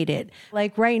 donate it.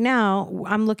 Like right now,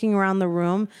 I'm looking around the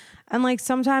room and like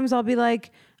sometimes I'll be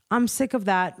like, I'm sick of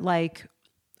that like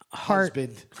heart.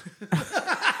 Husband.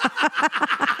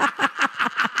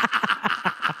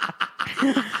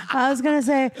 I was going to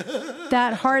say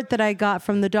that heart that I got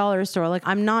from the dollar store. Like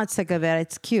I'm not sick of it.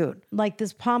 It's cute. Like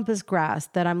this pampas grass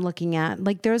that I'm looking at.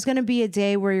 Like there's going to be a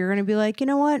day where you're going to be like, you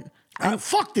know what?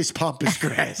 Fuck this pampas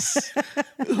grass.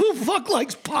 Who fuck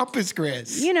likes pampas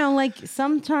grass? You know, like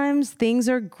sometimes things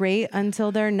are great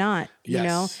until they're not. You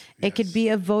know, it could be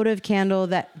a votive candle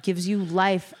that gives you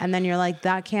life, and then you're like,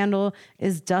 that candle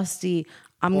is dusty.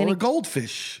 Or a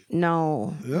goldfish.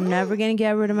 No, I'm never gonna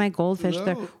get rid of my goldfish.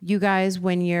 No. You guys,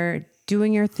 when you're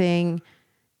doing your thing,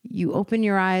 you open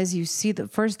your eyes, you see the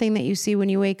first thing that you see when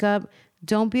you wake up.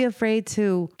 Don't be afraid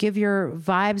to give your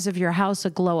vibes of your house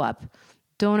a glow up.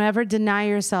 Don't ever deny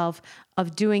yourself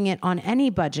of doing it on any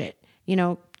budget. You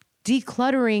know,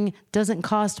 decluttering doesn't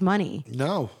cost money.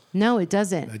 No, it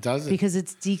doesn't. It doesn't. Because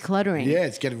it's decluttering. Yeah,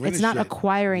 it's getting rid of shit. It's not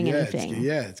acquiring anything.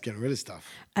 It's getting rid of stuff.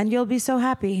 And you'll be so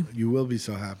happy. You will be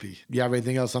so happy. You have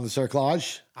anything else on the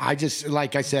cerclage? I just,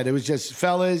 like I said, it was just,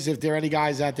 fellas, if there are any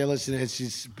guys out there listening, it's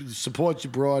just support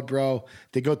your broad, bro.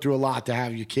 They go through a lot to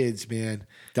have your kids, man.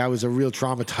 That was a real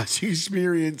traumatizing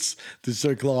experience, the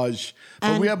cerclage.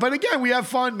 But again, we have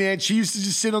fun, man. She used to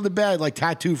just sit on the bed like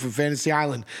Tattoo from Fantasy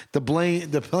Island. The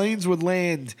planes would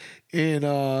land in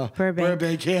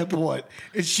Burbank Airport,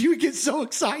 and she would get so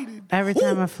excited. Every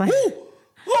time I fly.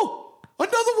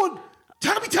 Another one.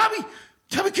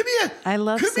 Tommy, come here. I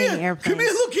love seeing airplanes. Come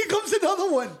here, look, here comes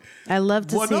another one. I love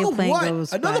to see a plane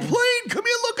goes Another by. plane. Come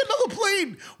here, look, another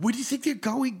plane. Where do you think they're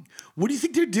going? What do you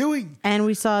think they're doing? And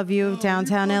we saw a view of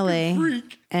downtown LA.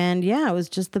 Freak. And yeah, it was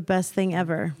just the best thing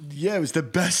ever. Yeah, it was the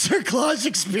best cerclage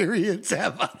experience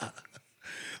ever.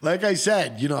 Like I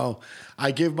said, you know,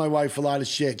 I give my wife a lot of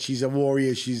shit. She's a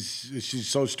warrior. She's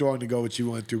so strong to go what she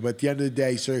went through. But at the end of the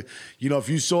day, sir, you know, if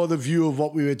you saw the view of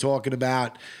what we were talking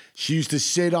about, she used to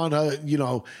sit on her, you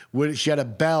know, when she had a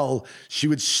bell, she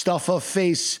would stuff her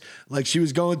face like she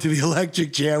was going to the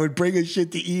electric chair, would bring her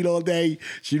shit to eat all day.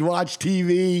 She'd watch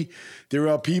TV. There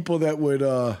are people that would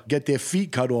get their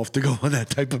feet cut off to go on that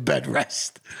type of bed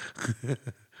rest.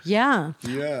 Yeah.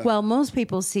 Yeah. Well, most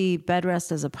people see bed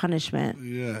rest as a punishment.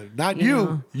 Yeah. Not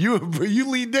you. You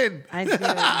leaned in. I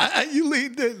did. You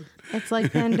leaned in. It's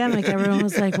like pandemic. Everyone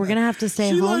was like, we're going to have to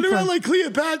stay She home. lined around like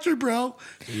Cleopatra, bro.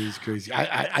 It is crazy.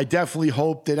 I definitely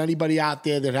hope that anybody out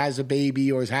there that has a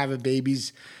baby or is having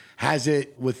babies has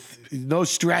it with no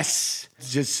stress,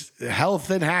 just health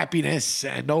and happiness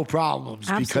and no problems.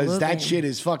 Absolutely. Because that shit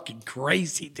is fucking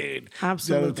crazy, dude.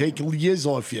 Absolutely. That'll take years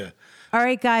off you. All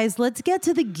right, guys, let's get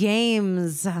to the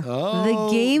games. Let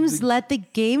the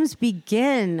games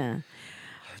begin.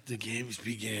 The games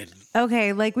begin.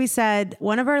 Okay, like we said,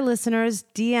 one of our listeners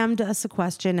DM'd us a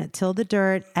question at Till the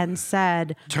Dirt and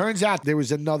said, Turns out there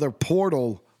was another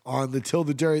portal on the Till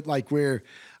the Dirt, like where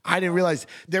I didn't realize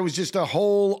there was just a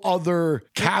whole other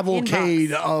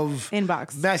cavalcade of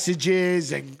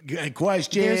messages and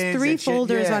questions. There's 3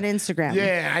 folders on Instagram.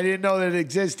 Yeah, I didn't know that it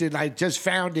existed. I just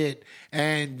found it,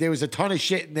 and there was a ton of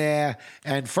shit in there.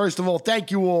 And first of all,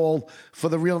 thank you all for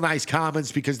the real nice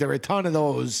comments, because there are a ton of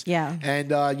those. Yeah.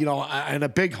 And, and a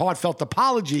big heartfelt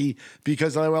apology,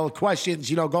 because there were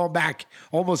questions, going back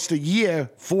almost a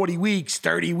year, 40 weeks,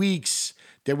 30 weeks,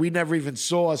 that we never even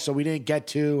saw, so we didn't get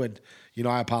to, and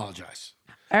I apologize.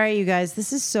 All right, you guys,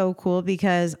 this is so cool,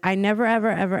 because I never, ever,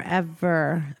 ever,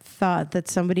 ever thought that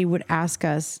somebody would ask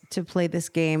us to play this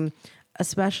game,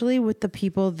 especially with the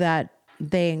people that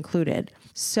they included.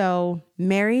 So,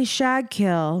 Marry, Shag,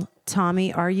 Kill.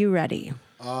 Tommy, are you ready?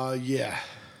 Yeah.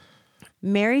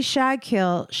 Marry, Shag,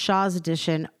 Kill, Shaw's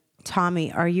edition.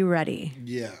 Tommy, are you ready?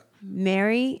 Yeah.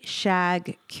 Marry,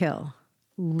 Shag, Kill.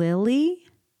 Lily,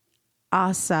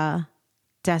 Asa,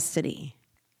 Destiny.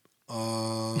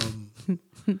 I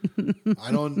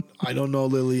don't know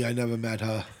Lily. I never met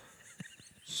her,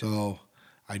 so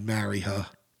I'd marry her.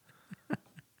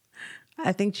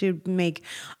 I think she'd make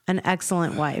an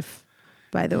excellent wife,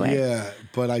 by the way. Yeah,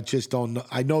 but I just don't know.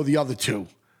 I know the other 2,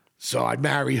 so I'd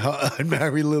marry her. I'd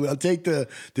marry Lily. I'll take the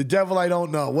devil I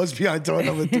don't know. What's behind door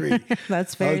number 3?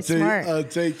 That's very smart. I'll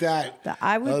take that.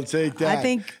 I'll take that. I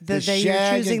think that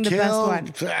you're choosing the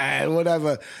best one.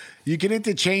 Whatever. You can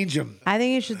interchange them. I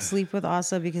think you should sleep with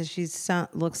Asa, because she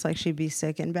looks like she'd be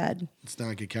sick in bed. Let's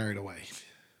not get carried away.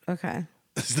 Okay.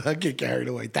 Let's not get carried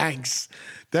away. Thanks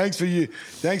for you.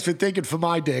 Thanks for thinking for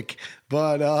my dick.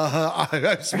 But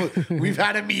we've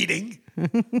had a meeting.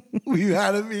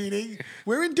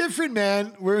 We're indifferent,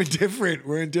 man. We're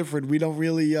indifferent. We don't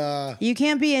really... You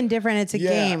can't be indifferent. It's a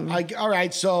game. All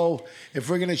right, so if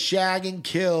we're going to shag and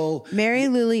kill... Mary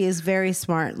Lily is very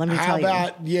smart, let me tell you.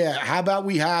 How about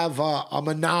we have a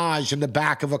menage in the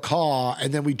back of a car,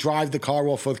 and then we drive the car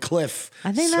off a cliff?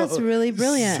 I think that's really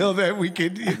brilliant. So that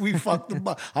we fuck them.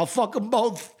 I'll fuck them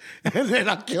both, and then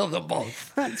I'll kill them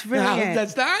both. That's brilliant.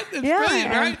 That's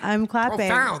brilliant, right? I'm clapping.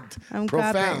 Profound.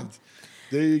 Clapping.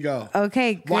 There you go.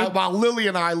 Okay, good. While Lily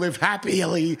and I live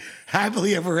happily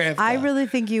ever after. I really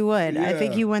think you would. Yeah. I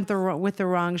think you went with the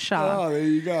wrong shot. Oh, there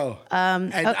you go.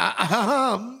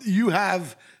 You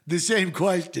have the same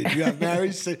question. You have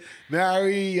marry,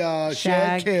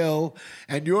 shag, kill,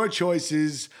 and your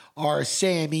choices are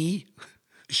Sammy,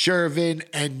 Shervin,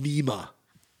 and Nima.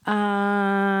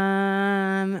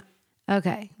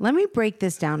 Okay, let me break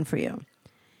this down for you.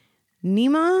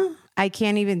 Nima, I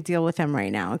can't even deal with him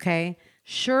right now, okay?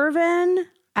 Shervin,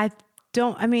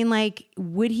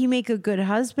 would he make a good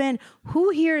husband? Who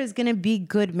here is going to be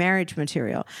good marriage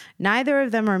material? Neither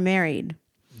of them are married.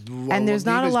 And there's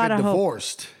not a lot of hope.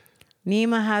 Divorced.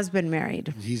 Nima has been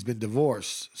married. He's been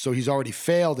divorced, so he's already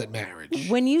failed at marriage.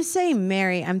 When you say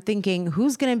marry, I'm thinking,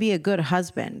 who's going to be a good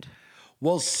husband?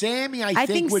 Well, Sammy, I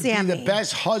think would be the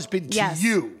best husband to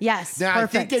you. Yes, now,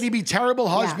 perfect. I think that he'd be terrible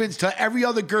husbands to every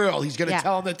other girl. He's going to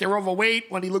tell them that they're overweight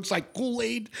when he looks like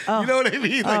Kool-Aid. You know what I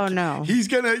mean? No. He's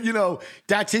going to,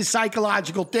 that's his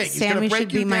psychological thing. He's going to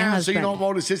break you down so you don't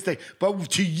notice his thing. But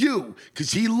to you,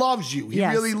 because he loves you. He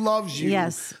really loves you.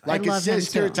 Yes. Like a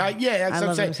sister type. Yeah, that's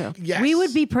what I'm saying. Yes. We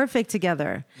would be perfect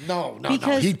together. No.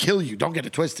 He'd kill you. Don't get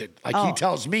it twisted. He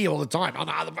tells me all the time, I don't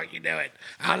know how the fuck you do it.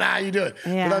 I don't know how you do it.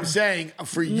 Yeah. But I'm saying,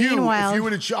 for you, if you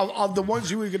were to of the ones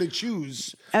you were going to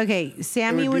choose. Okay,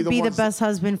 Sammy would be the best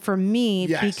husband for me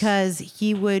because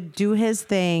he would do his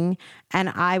thing and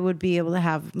I would be able to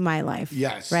have my life.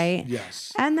 Yes. Right?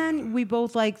 Yes. And then we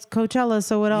both like Coachella,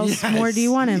 so what else more do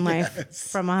you want in life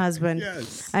from a husband?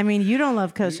 Yes. I mean, you don't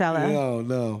love Coachella.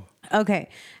 No. Okay,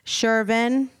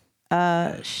 Shervin.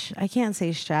 I can't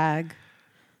say Shag.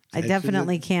 I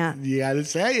definitely can't. You got to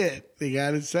say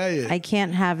it. I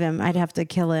can't have him. I'd have to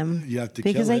kill him. You have to kill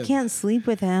him. Because I can't sleep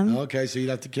with him. Okay, so you'd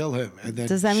have to kill him. And then,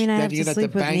 does that mean I have to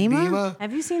sleep with Nima?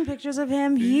 Have you seen pictures of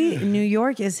him? New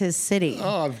York is his city.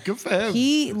 Oh, good for him.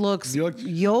 He looks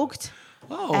yoked.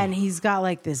 Oh. And he's got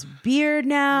like this beard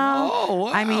now. Oh,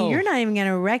 wow. I mean, you're not even going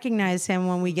to recognize him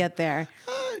when we get there.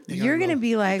 You're going to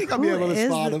be like, I'll be able to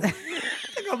spot him. I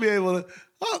think I'll be able to.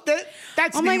 Oh,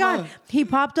 that's oh Nima. my God. He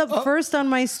popped up first on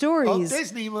my stories. Oh,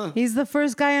 there's Nima. He's the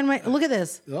first guy on my... Look at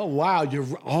this. Oh, wow.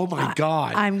 Oh, my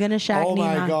God. I'm going to shag Nima. Oh,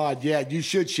 my God. Yeah, you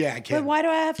should shag him. But why do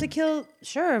I have to kill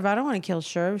Sherv? I don't want to kill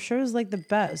Sherv. Sherv's like the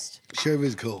best. Sherv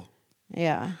is cool.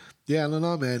 Yeah. Yeah, I don't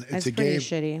know, man. It's a game.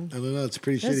 Shitty. I don't know. It's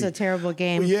pretty shitty. This is a terrible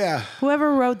game. Well, yeah.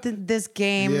 Whoever wrote this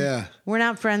game, we're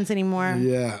not friends anymore.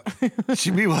 Yeah. She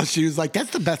was like,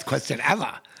 that's the best question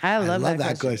ever. I love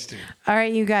that question. All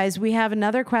right, you guys, we have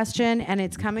another question, and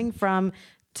it's coming from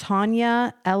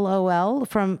Tanya LOL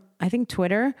from, I think,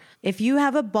 Twitter. If you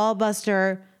have a ball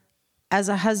buster as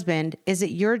a husband, is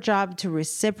it your job to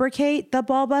reciprocate the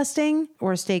ball busting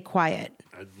or stay quiet?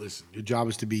 Listen, your job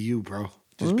is to be you, bro.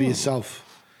 Just be yourself.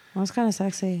 Well, it's kind of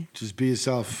sexy. Just be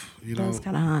yourself. You know, That's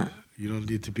kind of hot. You don't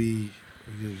need to be.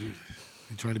 You're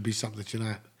trying to be something that you're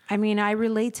not. I mean, I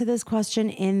relate to this question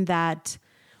in that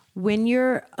when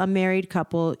you're a married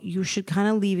couple, you should kind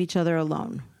of leave each other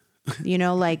alone. You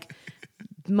know, like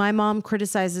my mom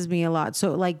criticizes me a lot.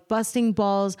 So like busting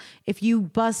balls, if you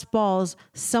bust balls,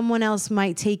 someone else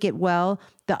might take it well.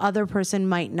 The other person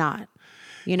might not,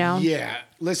 you know? Yeah.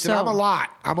 Listen, I'm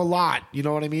a lot. You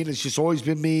know what I mean? It's just always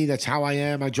been me. That's how I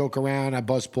am. I joke around. I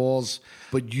bust balls.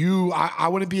 But I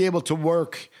wouldn't be able to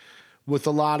work with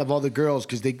a lot of other girls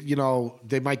because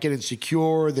they might get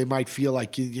insecure. They might feel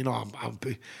like,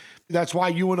 that's why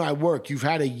you and I work. You've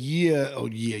had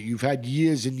you've had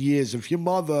years and years of your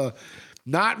mother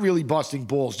not really busting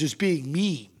balls, just being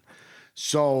mean.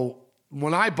 So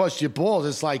when I bust your balls,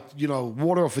 it's like,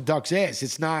 water off a duck's ass.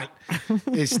 It's not,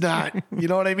 you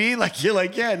know what I mean? Like, you're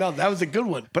like, yeah, no, that was a good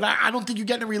one. But I don't think you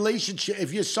get in a relationship.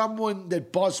 If you're someone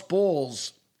that busts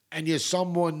balls and you're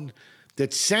someone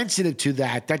that's sensitive to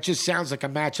that, that just sounds like a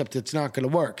matchup that's not going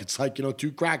to work. It's like,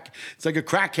 it's like a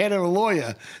crackhead and a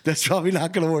lawyer. That's probably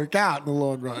not going to work out in the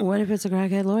long run. What if it's a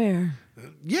crackhead lawyer?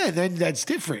 Yeah, then that's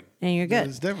different. And you're good.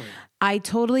 It's different. I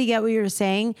totally get what you're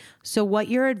saying. So what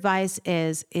your advice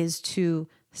is to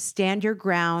stand your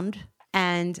ground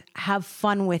and have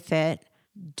fun with it.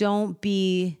 Don't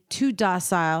be too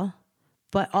docile,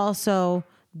 but also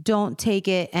don't take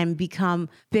it and become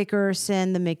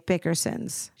Bickerson the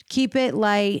McBickersons. Keep it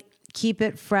light, keep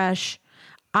it fresh.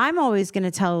 I'm always going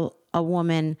to tell a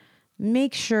woman,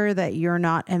 make sure that you're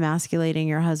not emasculating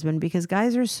your husband because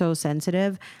guys are so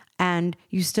sensitive. And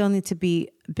you still need to be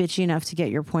bitchy enough to get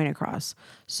your point across.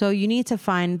 So you need to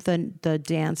find the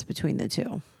dance between the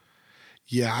two.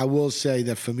 Yeah, I will say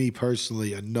that for me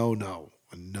personally, a no-no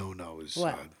is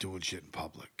doing shit in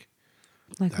public.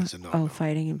 Like That's a no-no. Oh,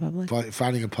 fighting in public?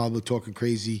 Fighting in public, talking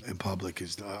crazy in public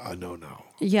is a no-no.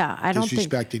 Yeah, I don't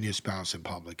think... Disrespecting your spouse in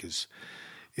public is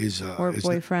or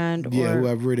boyfriend or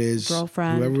whoever it is.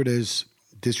 Girlfriend. Whoever it is,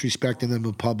 disrespecting them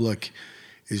in public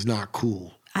is not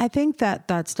cool. I think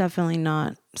that's definitely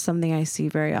not something I see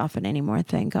very often anymore,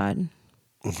 thank God.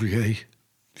 Okay,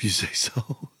 if you say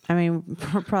so. I mean,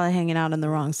 we're probably hanging out in the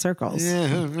wrong circles. Yeah,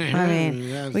 I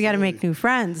mean, we got to make new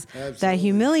friends that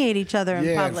humiliate each other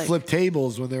in public. Flip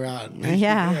tables when they're out.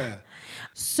 Yeah.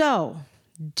 So,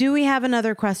 do we have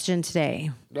another question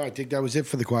today? No, I think that was it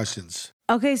for the questions.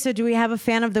 Okay, so do we have a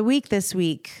fan of the week this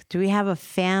week? Do we have a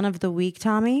fan of the week,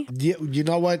 Tommy? Yeah, you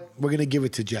know what? We're going to give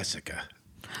it to Jessica.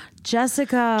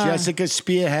 Jessica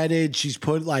spearheaded. She's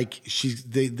put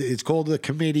it's called the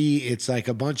committee. It's like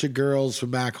a bunch of girls from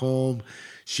back home.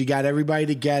 She got everybody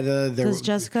together. Does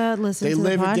Jessica listen to the pod?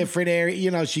 They live in different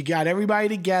areas. She got everybody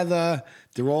together.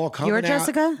 They're all coming out. You're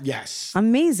Jessica? Yes.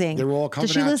 Amazing. They're all coming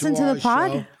out. Does she listen to the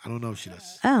pod? Show. I don't know if she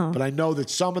does. Oh. But I know that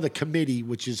some of the committee,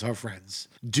 which is her friends,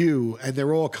 do, and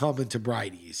they're all coming to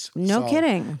Bridie's. No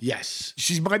kidding. Yes.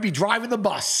 She might be driving the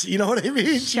bus. You know what I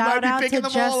mean? Shout out to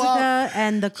Jessica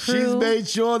and the crew. She's made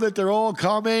sure that they're all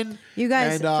coming. You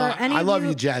guys, and, I love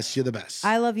you, Jess. You're the best.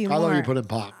 I love you more. I love you putting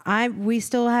pop. We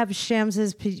still have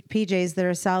Shams' PJs that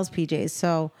are Sal's PJs,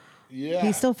 so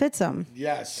he still fits them.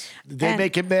 Yes. They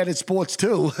make him mad at sports,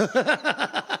 too.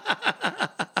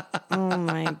 Oh,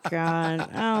 my God.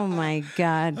 Oh, my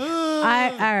God. All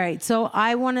right. So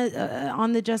I want to,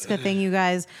 on the Jessica thing, you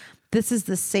guys, this is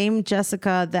the same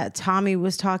Jessica that Tommy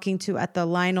was talking to at the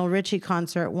Lionel Richie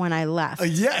concert when I left.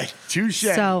 Yeah, touche.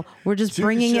 So we're just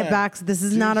bringing it back. This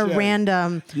is not a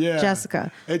random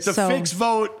Jessica. It's a fixed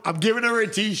vote. I'm giving her a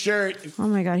T-shirt. Oh,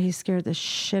 my God. He scared the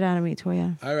shit out of me,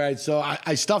 Toya. All right. So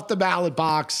I stuffed the ballot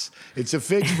box. It's a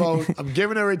fixed vote. I'm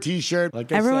giving her a T-shirt.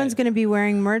 Like everyone's going to be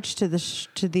wearing merch to the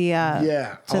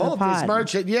pod. There's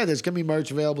merch. Yeah, there's going to be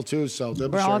merch available, too. So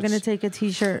we're all going to take a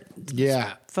T-shirt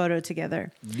photo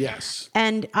together. Yes.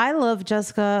 And I love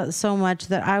Jessica so much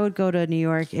that I would go to New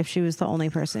York if she was the only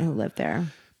person who lived there.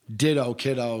 Ditto,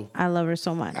 kiddo. I love her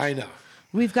so much. I know.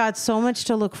 We've got so much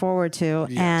to look forward to.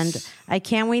 Yes. And I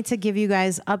can't wait to give you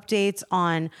guys updates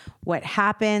on what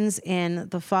happens in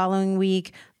the following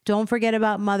week. Don't forget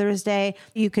about Mother's Day.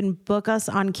 You can book us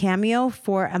on Cameo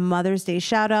for a Mother's Day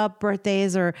shout out,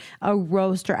 birthdays, or a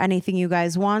roast, or anything you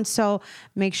guys want. So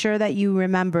make sure that you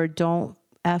remember, don't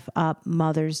F up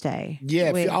Mother's Day.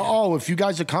 Yeah. If you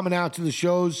guys are coming out to the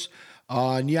shows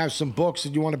and you have some books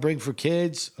that you want to bring for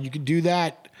kids, you can do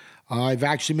that. I've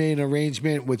actually made an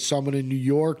arrangement with someone in New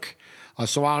York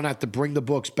so I don't have to bring the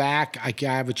books back. I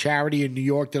have a charity in New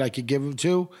York that I could give them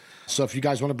to. So if you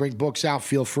guys want to bring books out,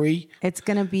 feel free. It's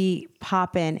going to be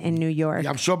poppin' in New York. Yeah,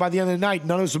 I'm sure by the end of the night,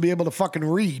 none of us will be able to fucking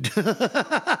read.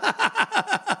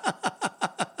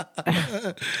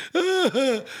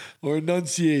 Or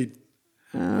enunciate.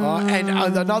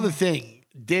 And another thing,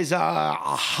 there's a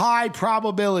high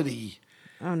probability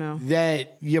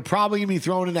that you're probably going to be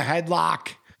thrown in a headlock.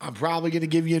 I'm probably going to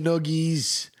give you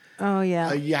noogies. Oh,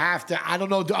 yeah. You have to, I don't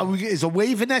know, is a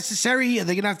waiver necessary? Are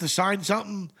they going to have to sign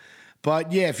something?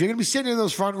 But yeah, if you're going to be sitting in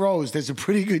those front rows, there's a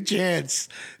pretty good chance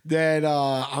that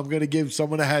I'm going to give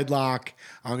someone a headlock.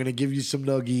 I'm going to give you some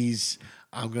noogies.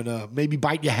 I'm going to maybe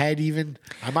bite your head even.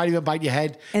 I might even bite your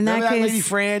head. Remember that lady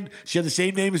Fran? She had the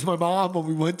same name as my mom when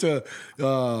we went to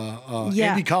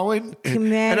Andy Cohen.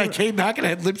 And I came back and I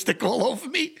had lipstick all over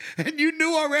me. And you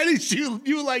knew already.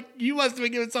 You were like, you must have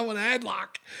been giving someone a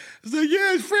headlock. I was like,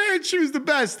 yeah, it's Fran. She was the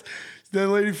best. That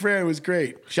lady Fran was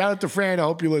great. Shout out to Fran. I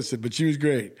hope you listened, but she was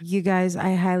great. You guys,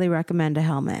 I highly recommend a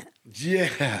helmet.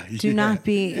 Yeah. Do not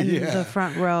be in the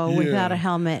front row without a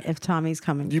helmet if Tommy's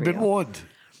coming. You've been warned.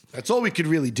 That's all we could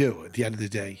really do at the end of the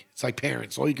day. It's like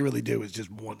parents. All you can really do is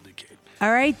just warn the kid.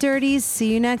 All right, dirties.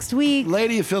 See you next week.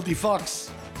 Lady, you filthy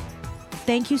fucks.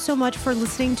 Thank you so much for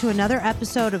listening to another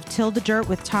episode of Till the Dirt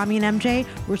with Tommy and MJ.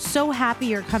 We're so happy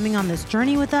you're coming on this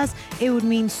journey with us. It would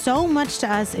mean so much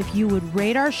to us if you would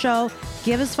rate our show,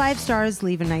 give us 5 stars,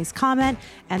 leave a nice comment,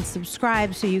 and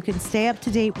subscribe so you can stay up to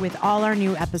date with all our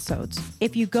new episodes.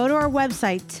 If you go to our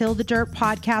website,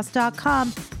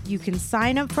 tillthedirtpodcast.com, you can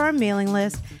sign up for our mailing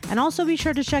list and also be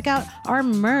sure to check out our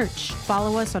merch.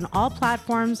 Follow us on all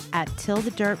platforms at Till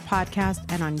the Dirt Podcast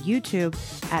and on YouTube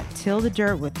at Till the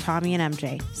Dirt with Tommy and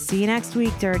MJ. See you next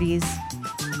week, dirties.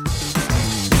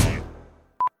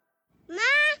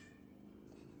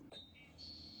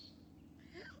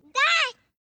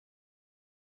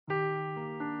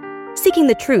 Seeking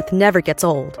the truth never gets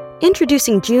old.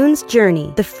 Introducing June's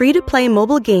Journey, the free-to-play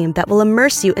mobile game that will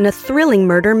immerse you in a thrilling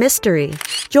murder mystery.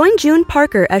 Join June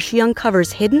Parker as she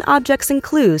uncovers hidden objects and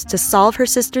clues to solve her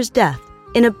sister's death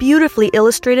in a beautifully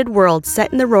illustrated world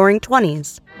set in the Roaring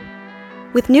 '20s.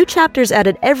 With new chapters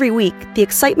added every week, the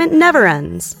excitement never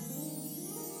ends.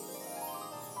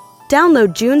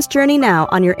 Download June's Journey now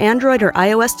on your Android or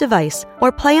iOS device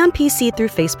or play on PC through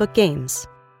Facebook Games.